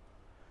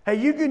 Hey,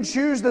 you can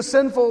choose the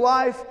sinful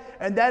life,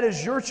 and that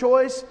is your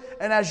choice.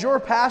 And as your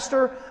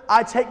pastor,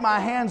 I take my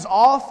hands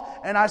off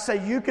and I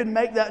say, you can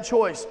make that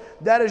choice.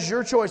 That is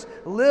your choice.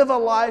 Live a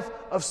life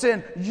of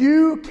sin.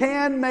 You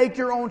can make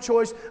your own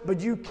choice, but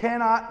you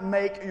cannot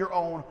make your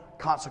own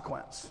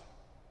consequence.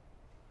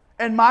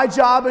 And my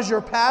job as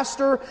your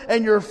pastor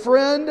and your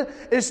friend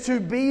is to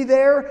be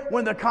there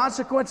when the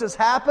consequences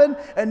happen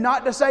and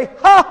not to say,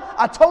 ha,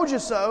 I told you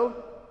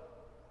so,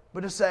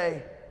 but to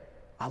say,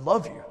 I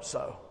love you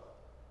so.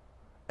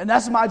 And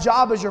that's my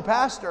job as your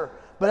pastor.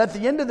 But at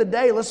the end of the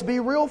day, let's be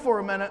real for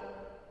a minute.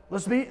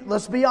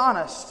 Let's be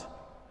honest.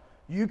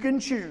 You can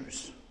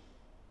choose.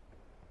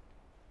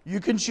 You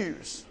can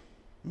choose.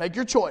 Make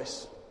your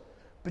choice.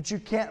 But you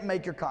can't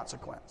make your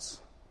consequence.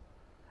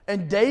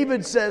 And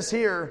David says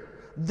here,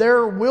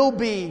 there will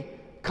be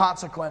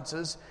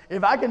consequences.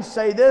 If I can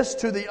say this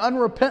to the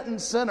unrepentant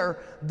sinner,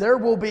 there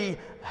will be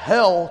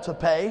hell to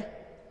pay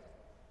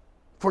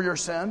for your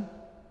sin.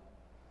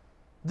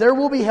 There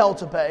will be hell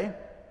to pay.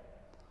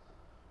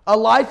 A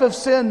life of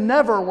sin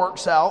never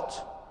works out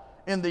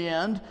in the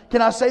end.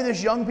 Can I say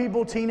this, young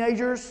people,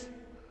 teenagers?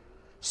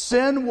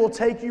 Sin will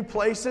take you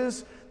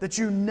places that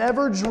you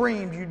never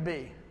dreamed you'd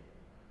be.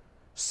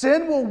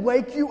 Sin will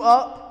wake you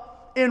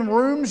up in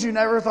rooms you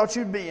never thought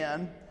you'd be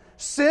in.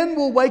 Sin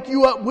will wake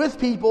you up with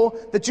people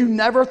that you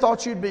never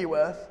thought you'd be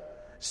with.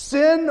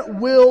 Sin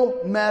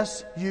will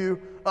mess you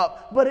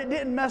up. But it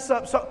didn't mess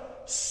up. So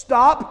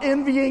stop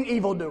envying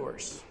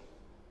evildoers.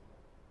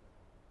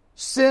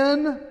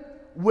 Sin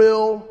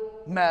will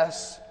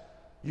mess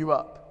you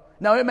up.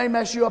 Now, it may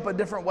mess you up a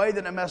different way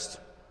than it messed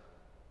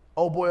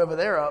old boy over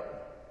there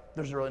up.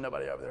 There's really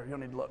nobody over there. You don't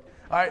need to look.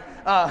 All right.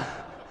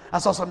 I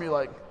saw some of you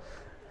like,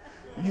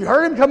 you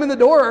heard him come in the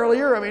door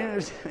earlier. I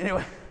mean,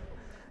 anyway.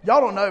 Y'all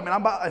don't know,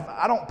 man.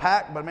 I don't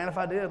pack, but man, if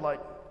I did,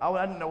 like,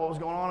 I didn't know what was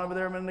going on over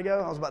there a minute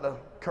ago. I was about to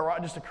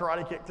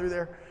karate kick through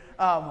there.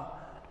 But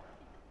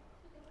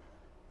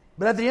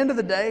at the end of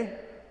the day,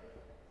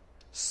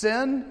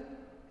 sin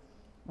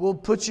will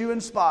put you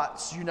in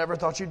spots you never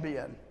thought you'd be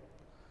in.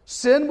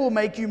 Sin will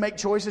make you make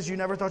choices you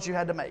never thought you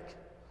had to make.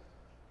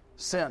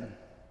 Sin.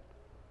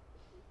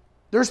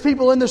 There's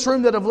people in this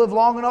room that have lived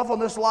long enough on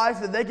this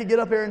life that they could get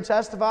up here and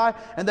testify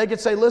and they could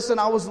say, listen,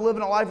 I was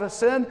living a life of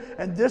sin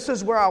and this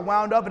is where I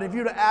wound up. And if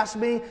you'd have asked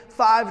me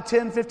 5,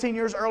 10, 15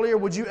 years earlier,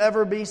 would you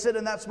ever be sitting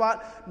in that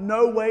spot?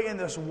 No way in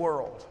this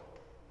world.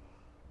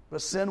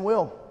 But sin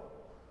will.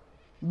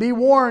 Be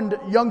warned,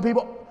 young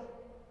people.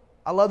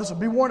 I love this one.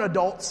 Be warned,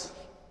 adults.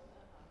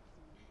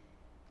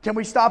 Can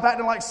we stop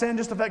acting like sin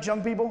just affects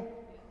young people?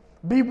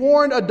 Be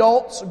warned,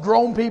 adults,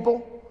 grown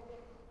people.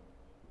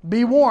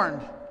 Be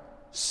warned.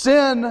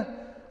 Sin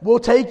will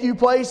take you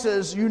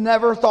places you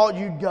never thought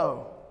you'd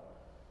go.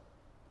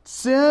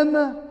 Sin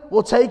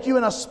will take you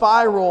in a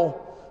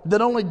spiral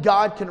that only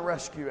God can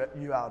rescue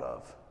you out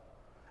of.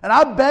 And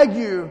I beg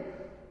you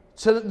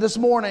this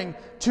morning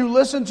to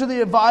listen to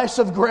the advice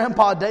of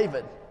Grandpa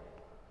David.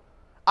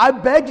 I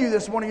beg you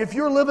this morning, if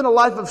you're living a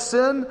life of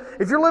sin,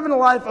 if you're living a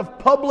life of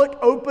public,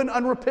 open,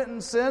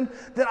 unrepentant sin,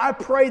 then I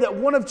pray that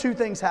one of two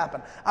things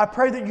happen. I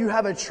pray that you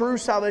have a true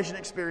salvation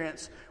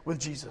experience with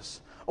Jesus.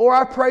 Or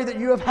I pray that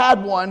you have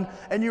had one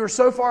and you are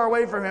so far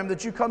away from Him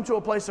that you come to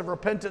a place of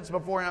repentance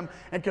before Him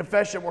and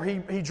confession where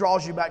He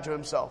draws you back to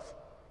Himself.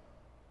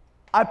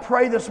 I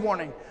pray this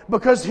morning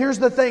because here's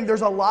the thing,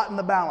 there's a lot in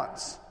the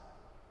balance.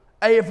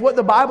 Hey, if what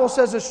the Bible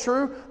says is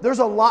true, there's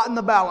a lot in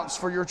the balance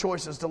for your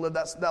choices to live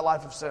that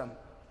life of sin.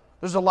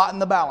 There's a lot in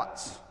the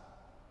balance.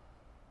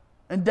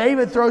 And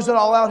David throws it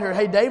all out here.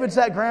 Hey, David's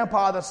that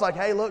grandpa that's like,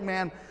 hey, look,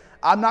 man,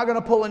 I'm not going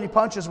to pull any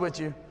punches with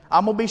you.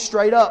 I'm going to be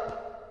straight up.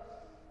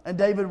 And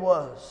David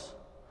was.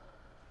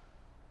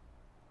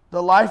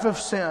 The life of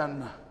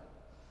sin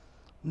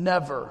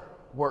never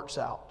works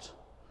out.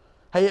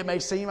 Hey, it may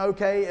seem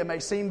okay, it may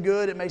seem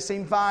good, it may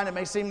seem fine, it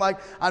may seem like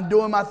I'm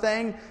doing my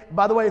thing.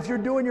 By the way, if you're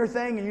doing your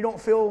thing and you don't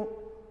feel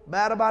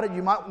bad about it,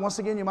 you might want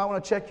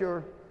to check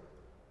your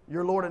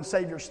Lord and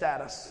Savior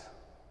status.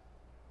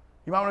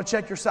 You might want to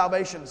check your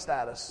salvation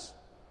status.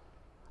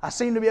 I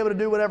seem to be able to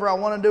do whatever I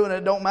want to do and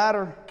it don't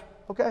matter.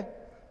 Okay,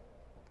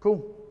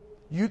 cool.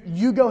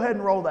 You go ahead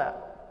and roll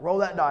that. Roll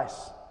that dice.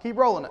 Keep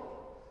rolling it.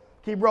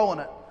 Keep rolling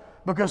it.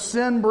 Because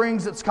sin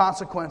brings its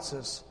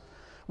consequences.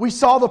 We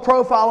saw the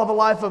profile of a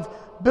life of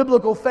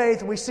biblical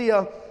faith. We see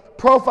a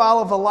profile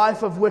of a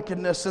life of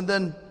wickedness. And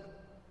then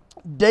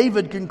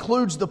David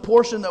concludes the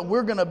portion that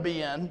we're going to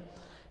be in.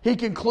 He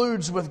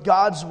concludes with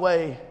God's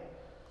way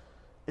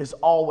is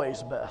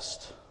always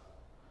best.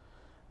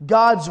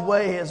 God's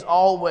way is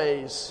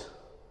always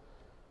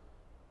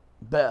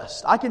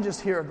best. I can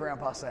just hear a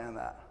grandpa saying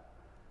that.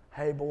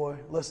 Hey boy,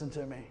 listen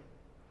to me.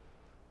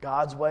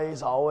 God's way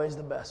is always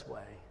the best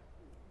way.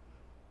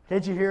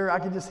 Can't you hear? I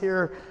can just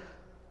hear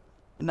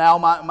Now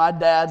my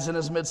dad's in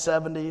his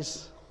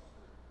mid-70s.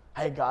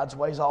 Hey, God's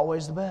way is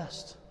always the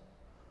best.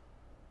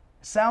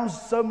 It sounds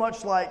so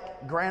much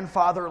like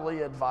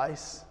grandfatherly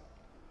advice.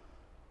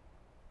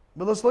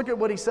 But let's look at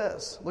what he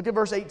says. Look at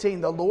verse 18.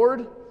 The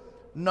Lord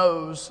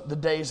knows the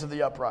days of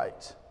the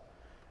upright,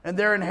 and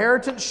their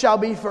inheritance shall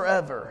be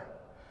forever.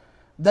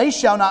 They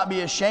shall not be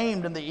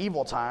ashamed in the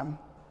evil time.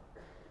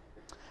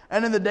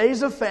 And in the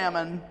days of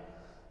famine,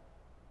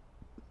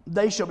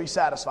 they shall be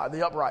satisfied,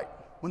 the upright.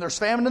 When there's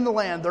famine in the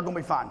land, they're going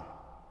to be fine.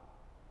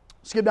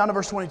 Skip down to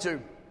verse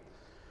 22.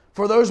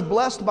 For those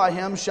blessed by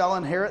him shall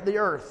inherit the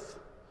earth,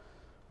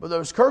 but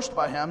those cursed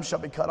by him shall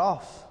be cut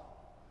off.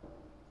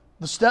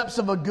 The steps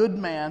of a good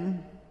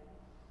man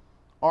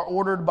are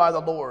ordered by the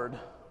Lord,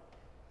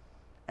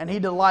 and he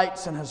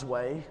delights in his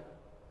way.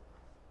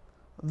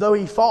 Though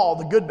he fall,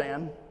 the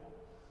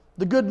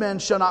good man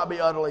shall not be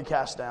utterly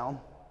cast down,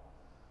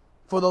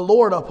 for the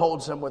Lord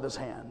upholds him with his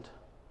hand.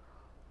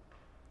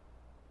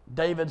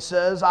 David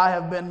says, I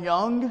have been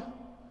young,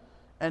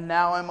 and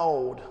now am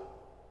old,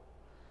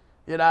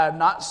 yet I have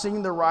not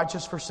seen the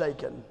righteous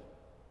forsaken,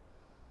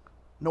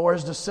 nor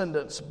his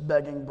descendants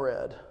begging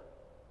bread.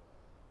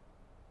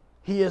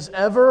 He is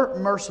ever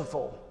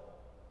merciful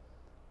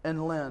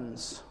and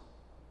lends,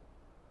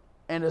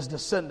 and his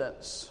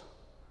descendants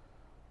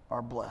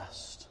are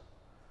blessed.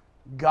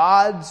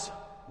 God's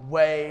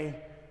way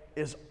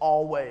is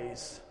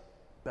always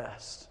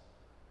best.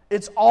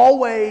 It's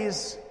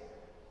always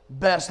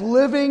best.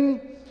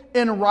 Living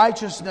in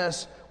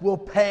righteousness will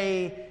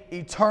pay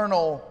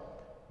eternal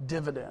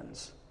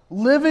dividends.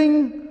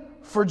 Living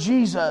for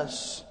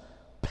Jesus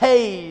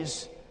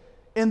pays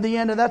in the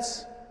end, and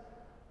that's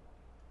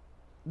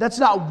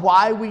not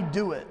why we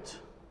do it,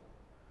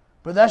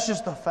 but that's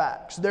just the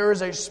facts. There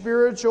is a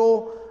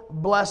spiritual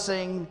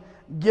blessing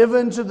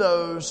given to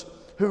those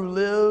who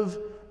live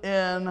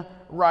in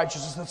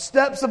righteousness. The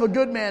steps of a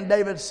good man,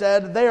 David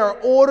said, they are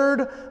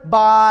ordered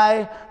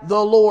by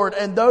the Lord.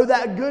 And though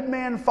that good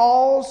man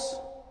falls,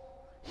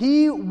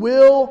 he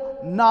will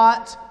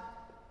not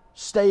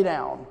stay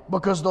down,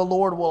 because the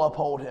Lord will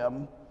uphold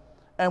him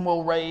and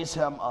will raise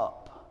him up.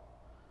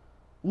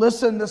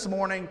 Listen this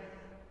morning.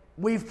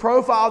 We've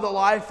profiled the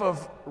life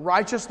of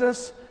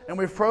righteousness and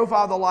we've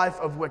profiled the life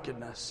of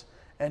wickedness.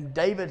 And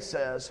David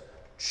says,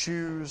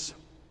 choose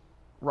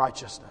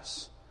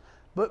righteousness.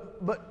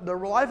 But the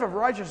life of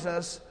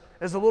righteousness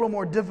is a little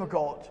more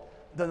difficult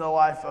than the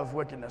life of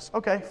wickedness.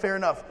 Okay, fair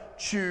enough.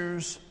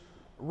 Choose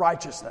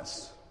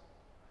righteousness.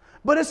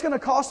 But it's going to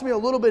cost me a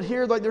little bit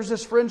here. Like there's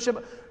this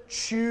friendship.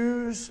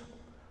 Choose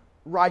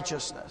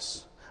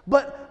righteousness.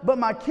 But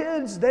my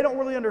kids, they don't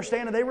really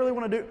understand it. They really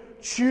want to do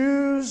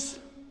choose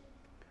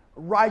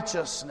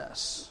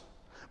righteousness.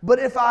 But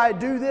if I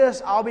do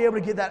this, I'll be able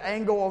to get that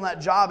angle on that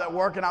job at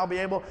work, and I'll be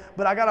able,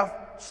 but I got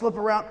to slip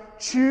around.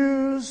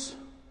 Choose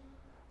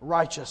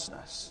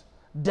righteousness.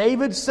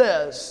 David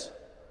says,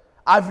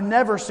 I've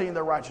never seen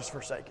the righteous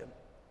forsaken.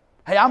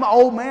 Hey, I'm an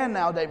old man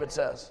now, David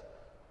says.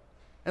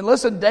 And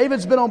listen,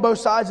 David's been on both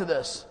sides of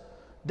this.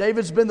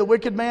 David's been the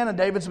wicked man and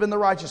David's been the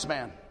righteous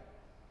man.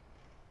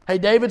 Hey,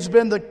 David's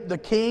been the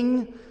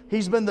king.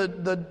 He's been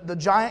the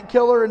giant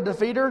killer and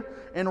defeater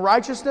in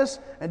righteousness,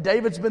 and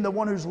David's been the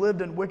one who's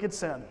lived in wicked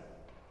sin.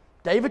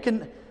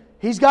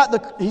 He's got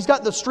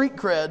the street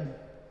cred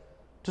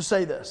to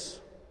say this.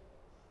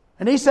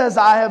 And he says,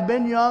 I have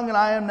been young and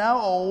I am now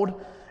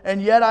old,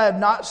 and yet I have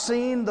not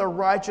seen the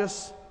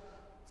righteous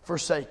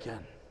forsaken,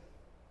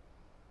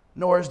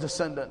 nor his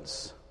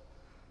descendants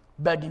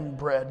begging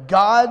bread.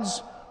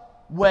 God's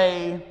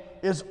way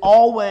is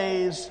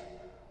always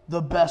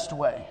the best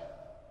way.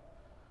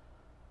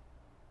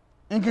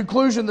 In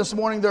conclusion this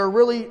morning, there are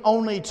really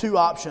only two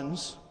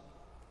options: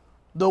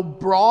 the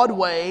broad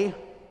way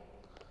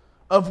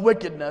of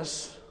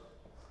wickedness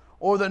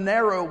or the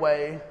narrow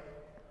way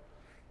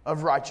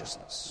of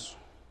righteousness.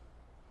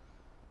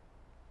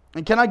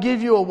 And can I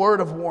give you a word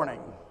of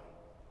warning?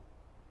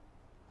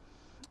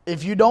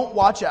 If you don't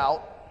watch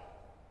out,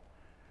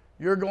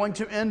 you're going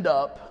to end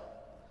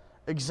up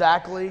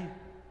exactly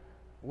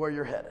where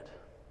you're headed.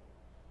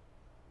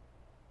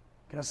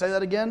 Can I say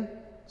that again?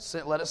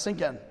 Let it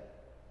sink in.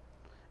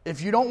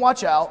 If you don't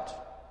watch out,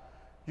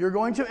 you're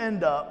going to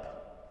end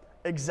up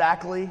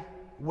exactly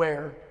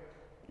where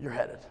you're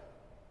headed.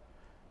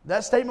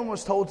 That statement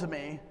was told to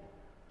me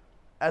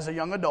as a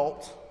young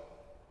adult.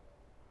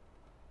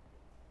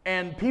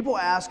 And people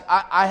ask,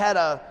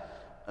 I'm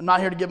not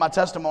here to give my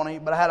testimony,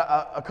 but I had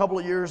a couple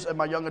of years in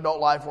my young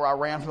adult life where I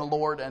ran from the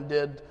Lord and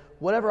did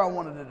whatever I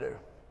wanted to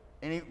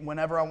do.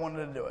 Whenever I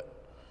wanted to do it.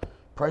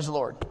 Praise the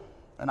Lord.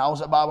 And I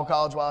was at Bible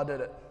college while I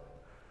did it.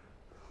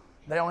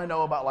 They only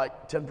know about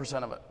like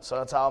 10% of it. So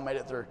that's how I made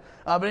it through.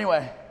 But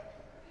anyway,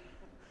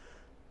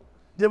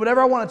 did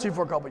whatever I wanted to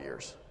for a couple of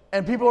years.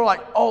 And people are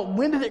like, oh,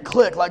 when did it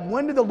click? Like,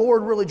 when did the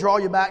Lord really draw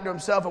you back to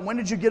himself? And when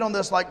did you get on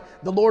this,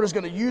 like, the Lord is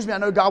going to use me? I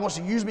know God wants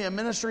to use me in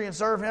ministry and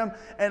serve him.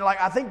 And, like,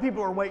 I think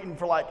people are waiting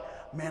for, like,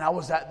 man, I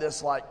was at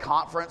this, like,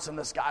 conference and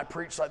this guy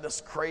preached, like,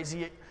 this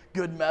crazy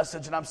good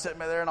message. And I'm sitting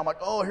there and I'm like,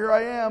 oh, here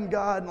I am,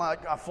 God. And,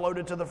 like, I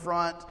floated to the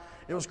front.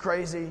 It was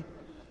crazy.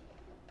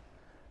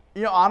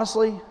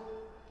 Honestly,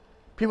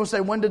 people say,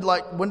 when did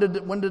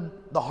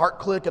the heart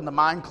click and the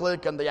mind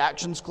click and the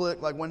actions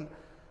click? Like when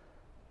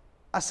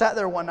I sat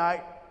there one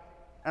night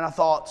and I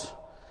thought,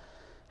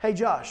 hey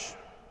Josh,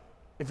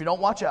 if you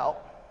don't watch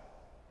out,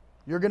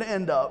 you're going to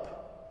end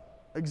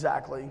up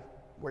exactly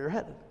where you're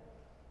headed.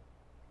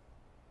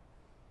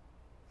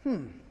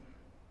 Can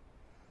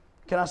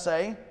I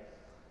say,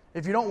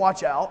 if you don't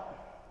watch out,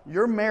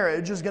 your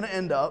marriage is going to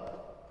end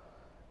up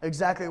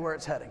exactly where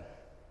it's heading.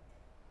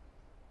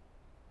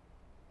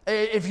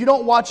 If you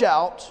don't watch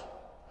out,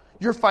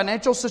 your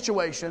financial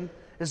situation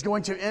is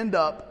going to end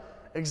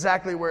up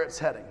exactly where it's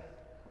heading.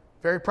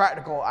 Very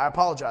practical, I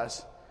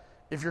apologize.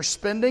 If you're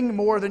spending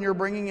more than you're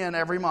bringing in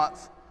every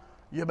month,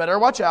 you better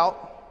watch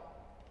out,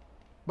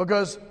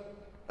 because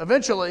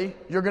eventually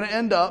you're going to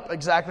end up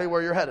exactly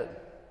where you're headed.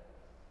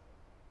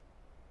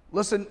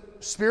 Listen,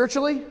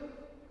 spiritually,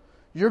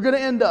 you're going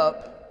to end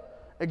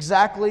up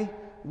exactly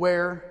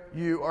where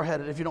you are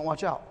headed if you don't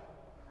watch out,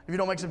 if you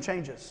don't make some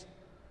changes.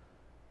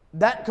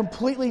 That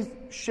completely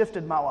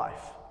shifted my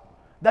life.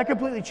 That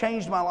completely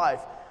changed my life.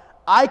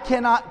 I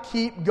cannot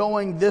keep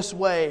going this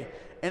way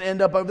and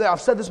end up over there.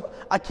 I've said this,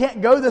 I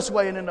can't go this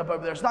way and end up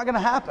over there. It's not going to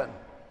happen.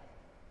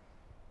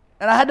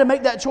 And I had to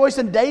make that choice,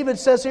 and David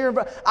says here,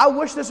 I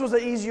wish this was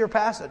an easier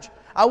passage.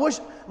 I wish,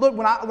 look,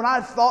 when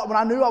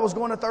I knew I was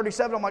going to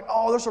 37, I'm like,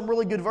 oh, there's some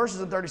really good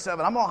verses in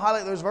 37. I'm going to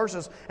highlight those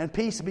verses and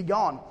peace be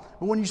gone.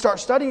 But when you start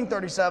studying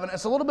 37,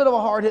 it's a little bit of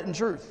a hard-hitting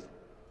truth.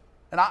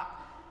 And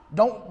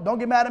Don't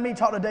get mad at me.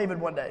 Talk to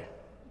David one day.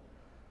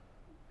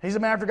 He's a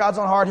man after God's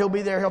own heart. He'll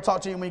be there. He'll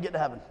talk to you when you get to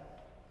heaven.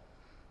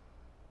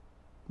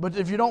 But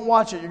if you don't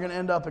watch it, you're going to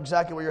end up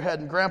exactly where you're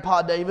heading.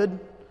 Grandpa David,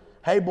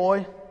 hey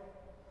boy,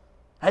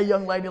 hey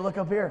young lady, look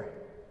up here.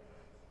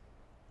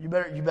 You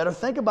better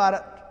think about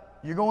it.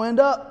 You're going to end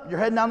up. You're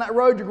heading down that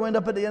road. You're going to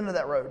end up at the end of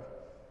that road.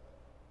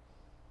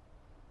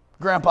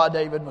 Grandpa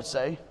David would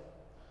say.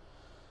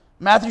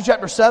 Matthew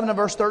chapter 7 and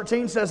verse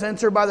 13 says,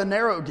 enter by the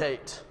narrow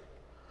gate.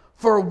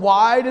 For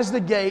wide is the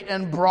gate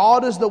and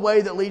broad is the way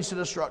that leads to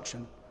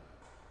destruction.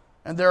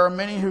 And there are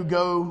many who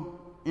go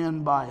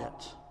in by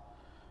it.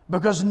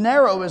 Because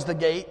narrow is the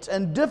gate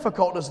and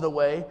difficult is the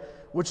way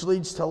which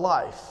leads to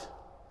life.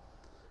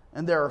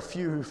 And there are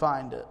few who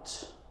find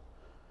it.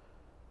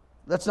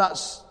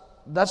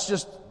 That's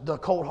just the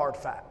cold hard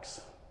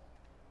facts.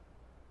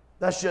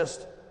 That's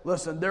just,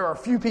 listen, there are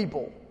few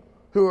people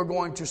who are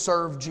going to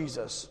serve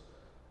Jesus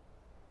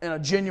in a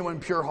genuine,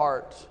 pure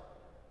heart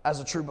as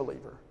a true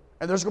believer.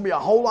 And there's going to be a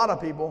whole lot of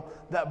people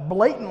that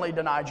blatantly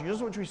deny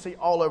Jesus, which we see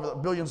all over,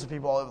 billions of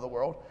people all over the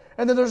world.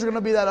 And then there's going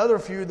to be that other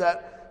few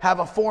that have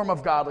a form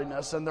of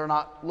godliness and they're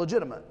not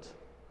legitimate.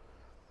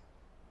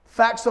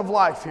 Facts of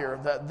life here,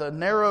 that the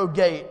narrow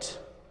gate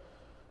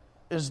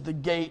is the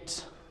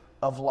gate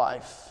of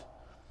life.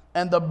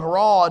 And the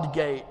broad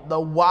gate, the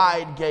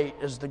wide gate,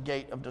 is the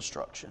gate of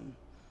destruction.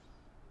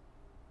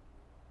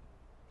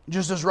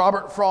 Just as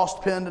Robert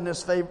Frost penned in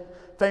his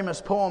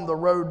famous poem, The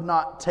Road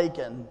Not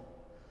Taken,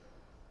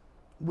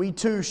 we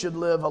too should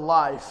live a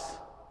life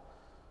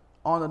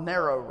on a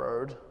narrow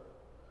road,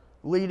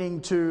 leading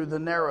to the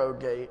narrow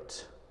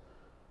gate,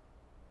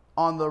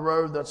 on the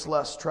road that's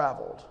less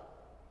traveled.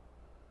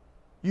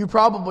 You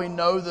probably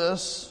know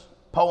this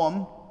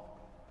poem.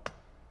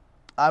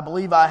 I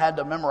believe I had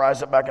to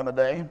memorize it back in the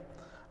day.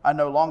 I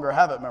no longer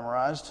have it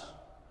memorized.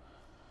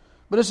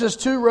 But it says,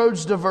 two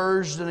roads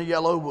diverged in a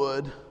yellow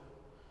wood,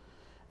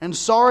 and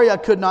sorry I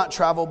could not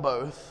travel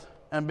both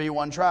and be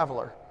one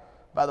traveler.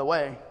 By the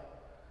way,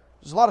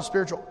 there's a lot of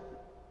spiritual,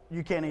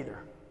 you can't either.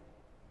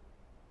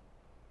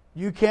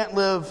 You can't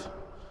live,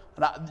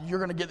 and you're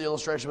going to get the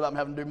illustration without me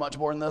having to do much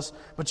more than this,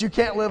 but you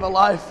can't live a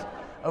life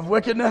of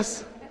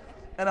wickedness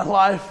and a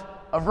life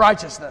of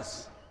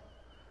righteousness.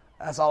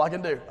 That's all I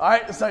can do. All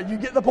right, so you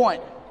get the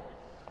point.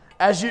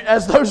 As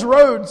those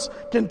roads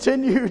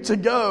continue to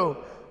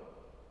go,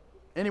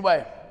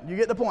 anyway, you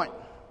get the point.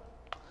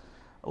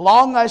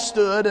 Long I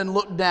stood and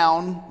looked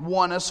down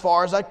one as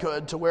far as I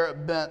could to where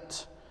it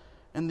bent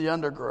in the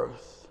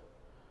undergrowth.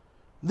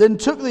 Then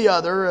took the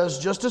other as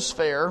just as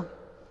fair,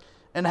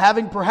 and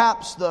having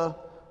perhaps the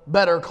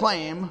better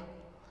claim,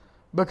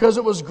 because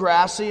it was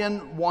grassy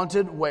and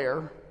wanted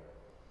wear,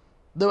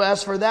 though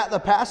as for that the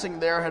passing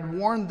there had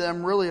warned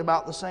them really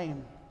about the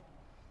same.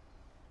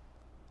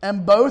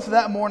 And both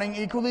that morning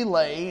equally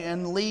lay,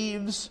 and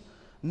leaves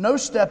no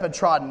step had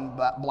trodden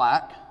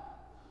black.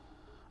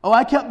 Oh,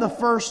 I kept the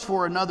first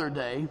for another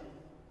day,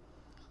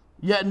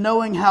 yet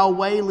knowing how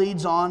way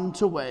leads on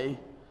to way,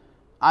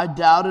 I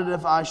doubted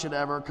if I should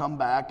ever come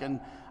back.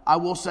 And I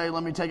will say,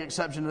 let me take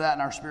exception to that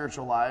in our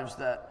spiritual lives,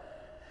 that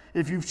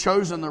if you've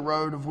chosen the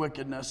road of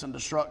wickedness and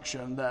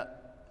destruction,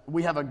 that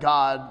we have a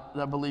God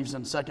that believes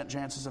in second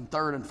chances and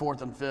third and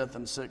fourth and fifth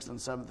and sixth and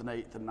seventh and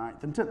eighth and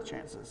ninth and 10th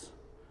chances.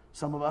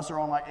 Some of us are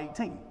on like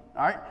 18,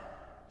 all right?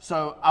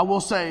 So I will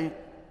say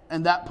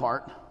in that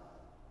part,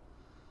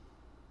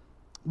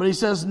 but he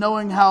says,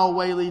 knowing how a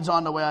way leads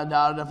on to way, I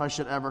doubted if I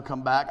should ever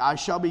come back. I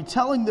shall be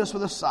telling this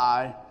with a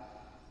sigh,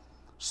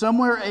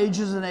 somewhere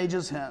ages and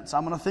ages hence.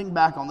 I'm going to think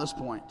back on this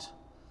point.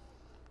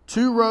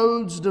 Two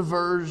roads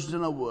diverged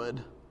in a wood,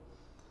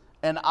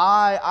 and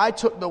I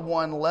took the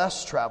one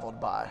less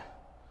traveled by,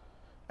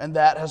 and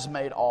that has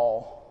made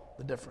all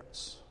the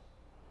difference.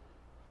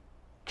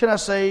 Can I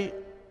say,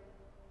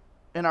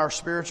 in our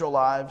spiritual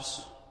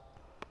lives,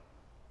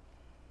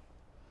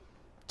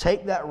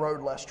 take that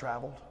road less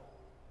traveled.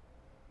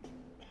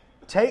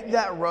 Take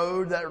that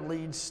road that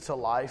leads to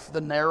life, the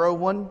narrow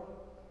one.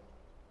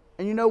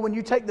 And you know, when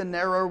you take the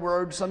narrow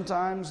road,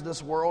 sometimes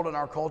this world and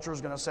our culture is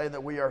going to say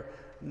that we are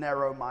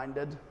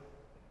narrow-minded.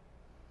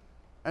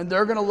 And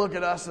they're going to look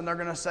at us and they're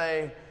going to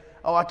say,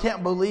 oh, I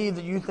can't believe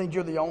that you think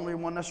you're the only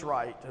one that's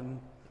right. And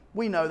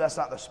we know that's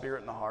not the spirit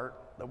and the heart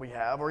that we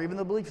have, or even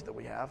the belief that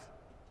we have.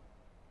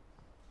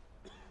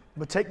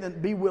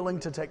 But be willing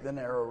to take the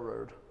narrow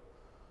road.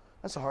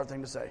 That's a hard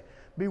thing to say.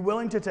 Be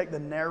willing to take the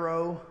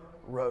narrow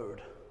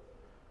road.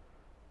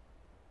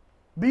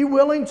 Be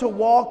willing to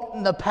walk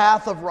in the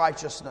path of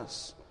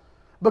righteousness.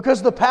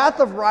 Because the path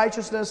of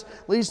righteousness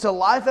leads to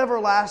life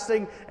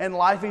everlasting and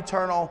life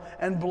eternal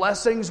and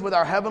blessings with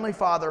our Heavenly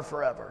Father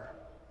forever.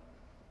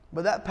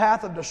 But that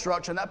path of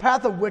destruction, that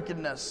path of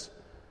wickedness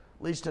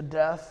leads to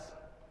death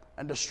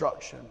and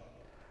destruction.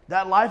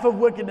 That life of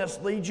wickedness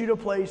leads you to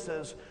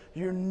places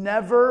you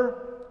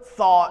never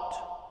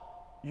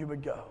thought you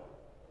would go.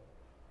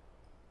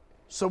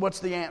 So what's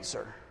the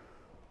answer?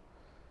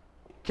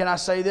 Can I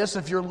say this?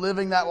 If you're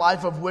living that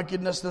life of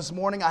wickedness this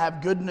morning, I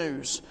have good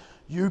news.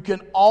 You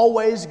can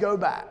always go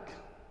back.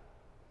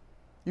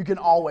 You can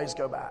always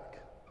go back.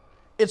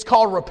 It's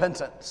called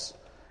repentance.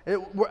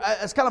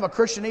 It's kind of a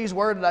Christianese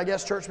word that I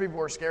guess church people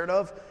are scared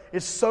of.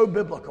 It's so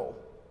biblical.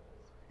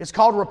 It's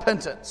called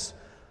repentance.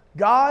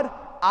 God,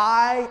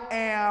 I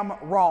am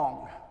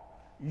wrong.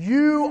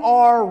 You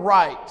are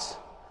right.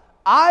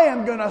 I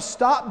am going to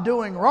stop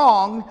doing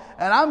wrong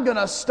and I'm going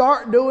to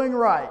start doing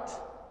right.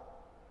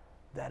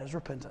 That is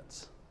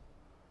repentance.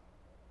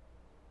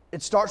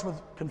 It starts with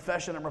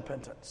confession and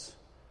repentance.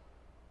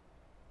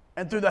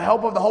 And through the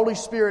help of the Holy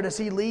Spirit, as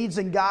He leads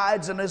and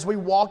guides, and as we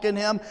walk in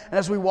Him, and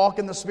as we walk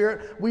in the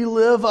Spirit, we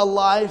live a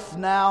life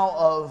now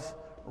of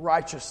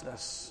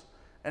righteousness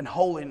and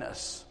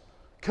holiness,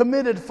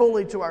 committed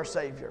fully to our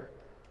Savior.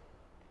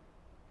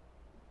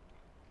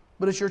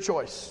 But it's your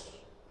choice.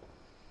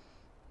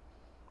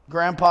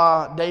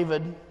 Grandpa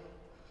David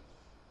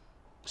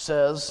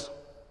says,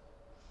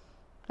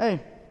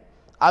 hey,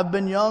 I've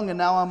been young and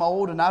now I'm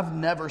old and I've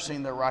never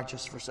seen the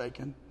righteous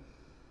forsaken.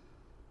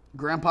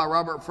 Grandpa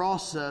Robert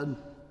Frost said,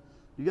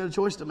 you got a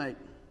choice to make.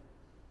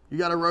 You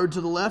got a road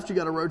to the left, you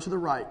got a road to the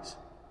right.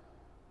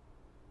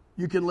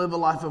 You can live a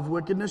life of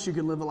wickedness, you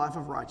can live a life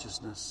of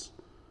righteousness.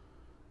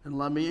 And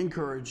let me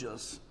encourage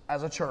us,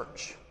 as a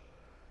church,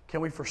 can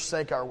we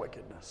forsake our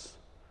wickedness?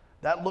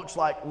 That looks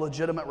like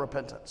legitimate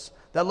repentance.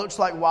 That looks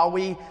like while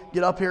we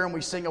get up here and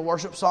we sing a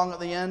worship song at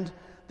the end,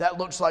 that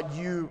looks like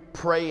you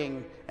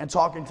praying and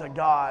talking to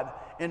God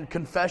in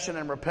confession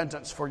and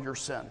repentance for your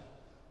sin.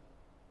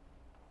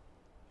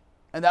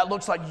 And that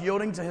looks like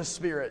yielding to His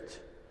Spirit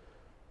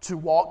to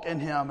walk in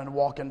Him and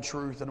walk in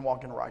truth and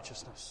walk in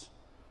righteousness.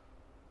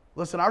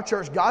 Listen, our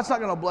church, God's not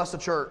going to bless a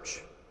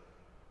church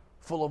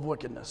full of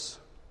wickedness.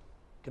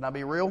 Can I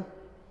be real?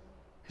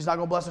 He's not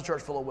going to bless a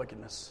church full of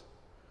wickedness.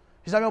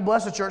 He's not going to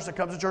bless a church that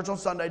comes to church on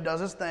Sunday,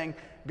 does its thing,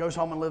 goes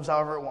home and lives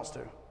however it wants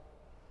to.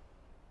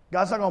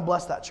 God's not going to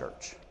bless that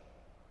church.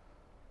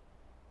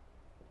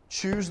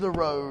 Choose the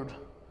road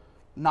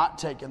not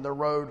taken, the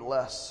road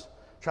less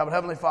traveled.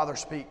 Heavenly Father,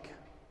 speak.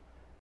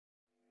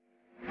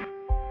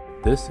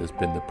 This has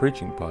been the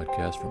preaching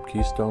podcast from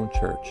Keystone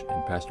Church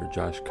and Pastor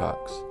Josh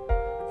Cox.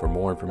 For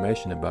more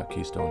information about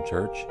Keystone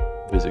Church,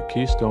 visit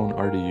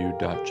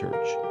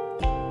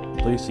keystonerdu.church.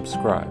 Please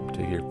subscribe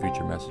to hear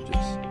future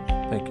messages.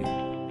 Thank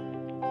you.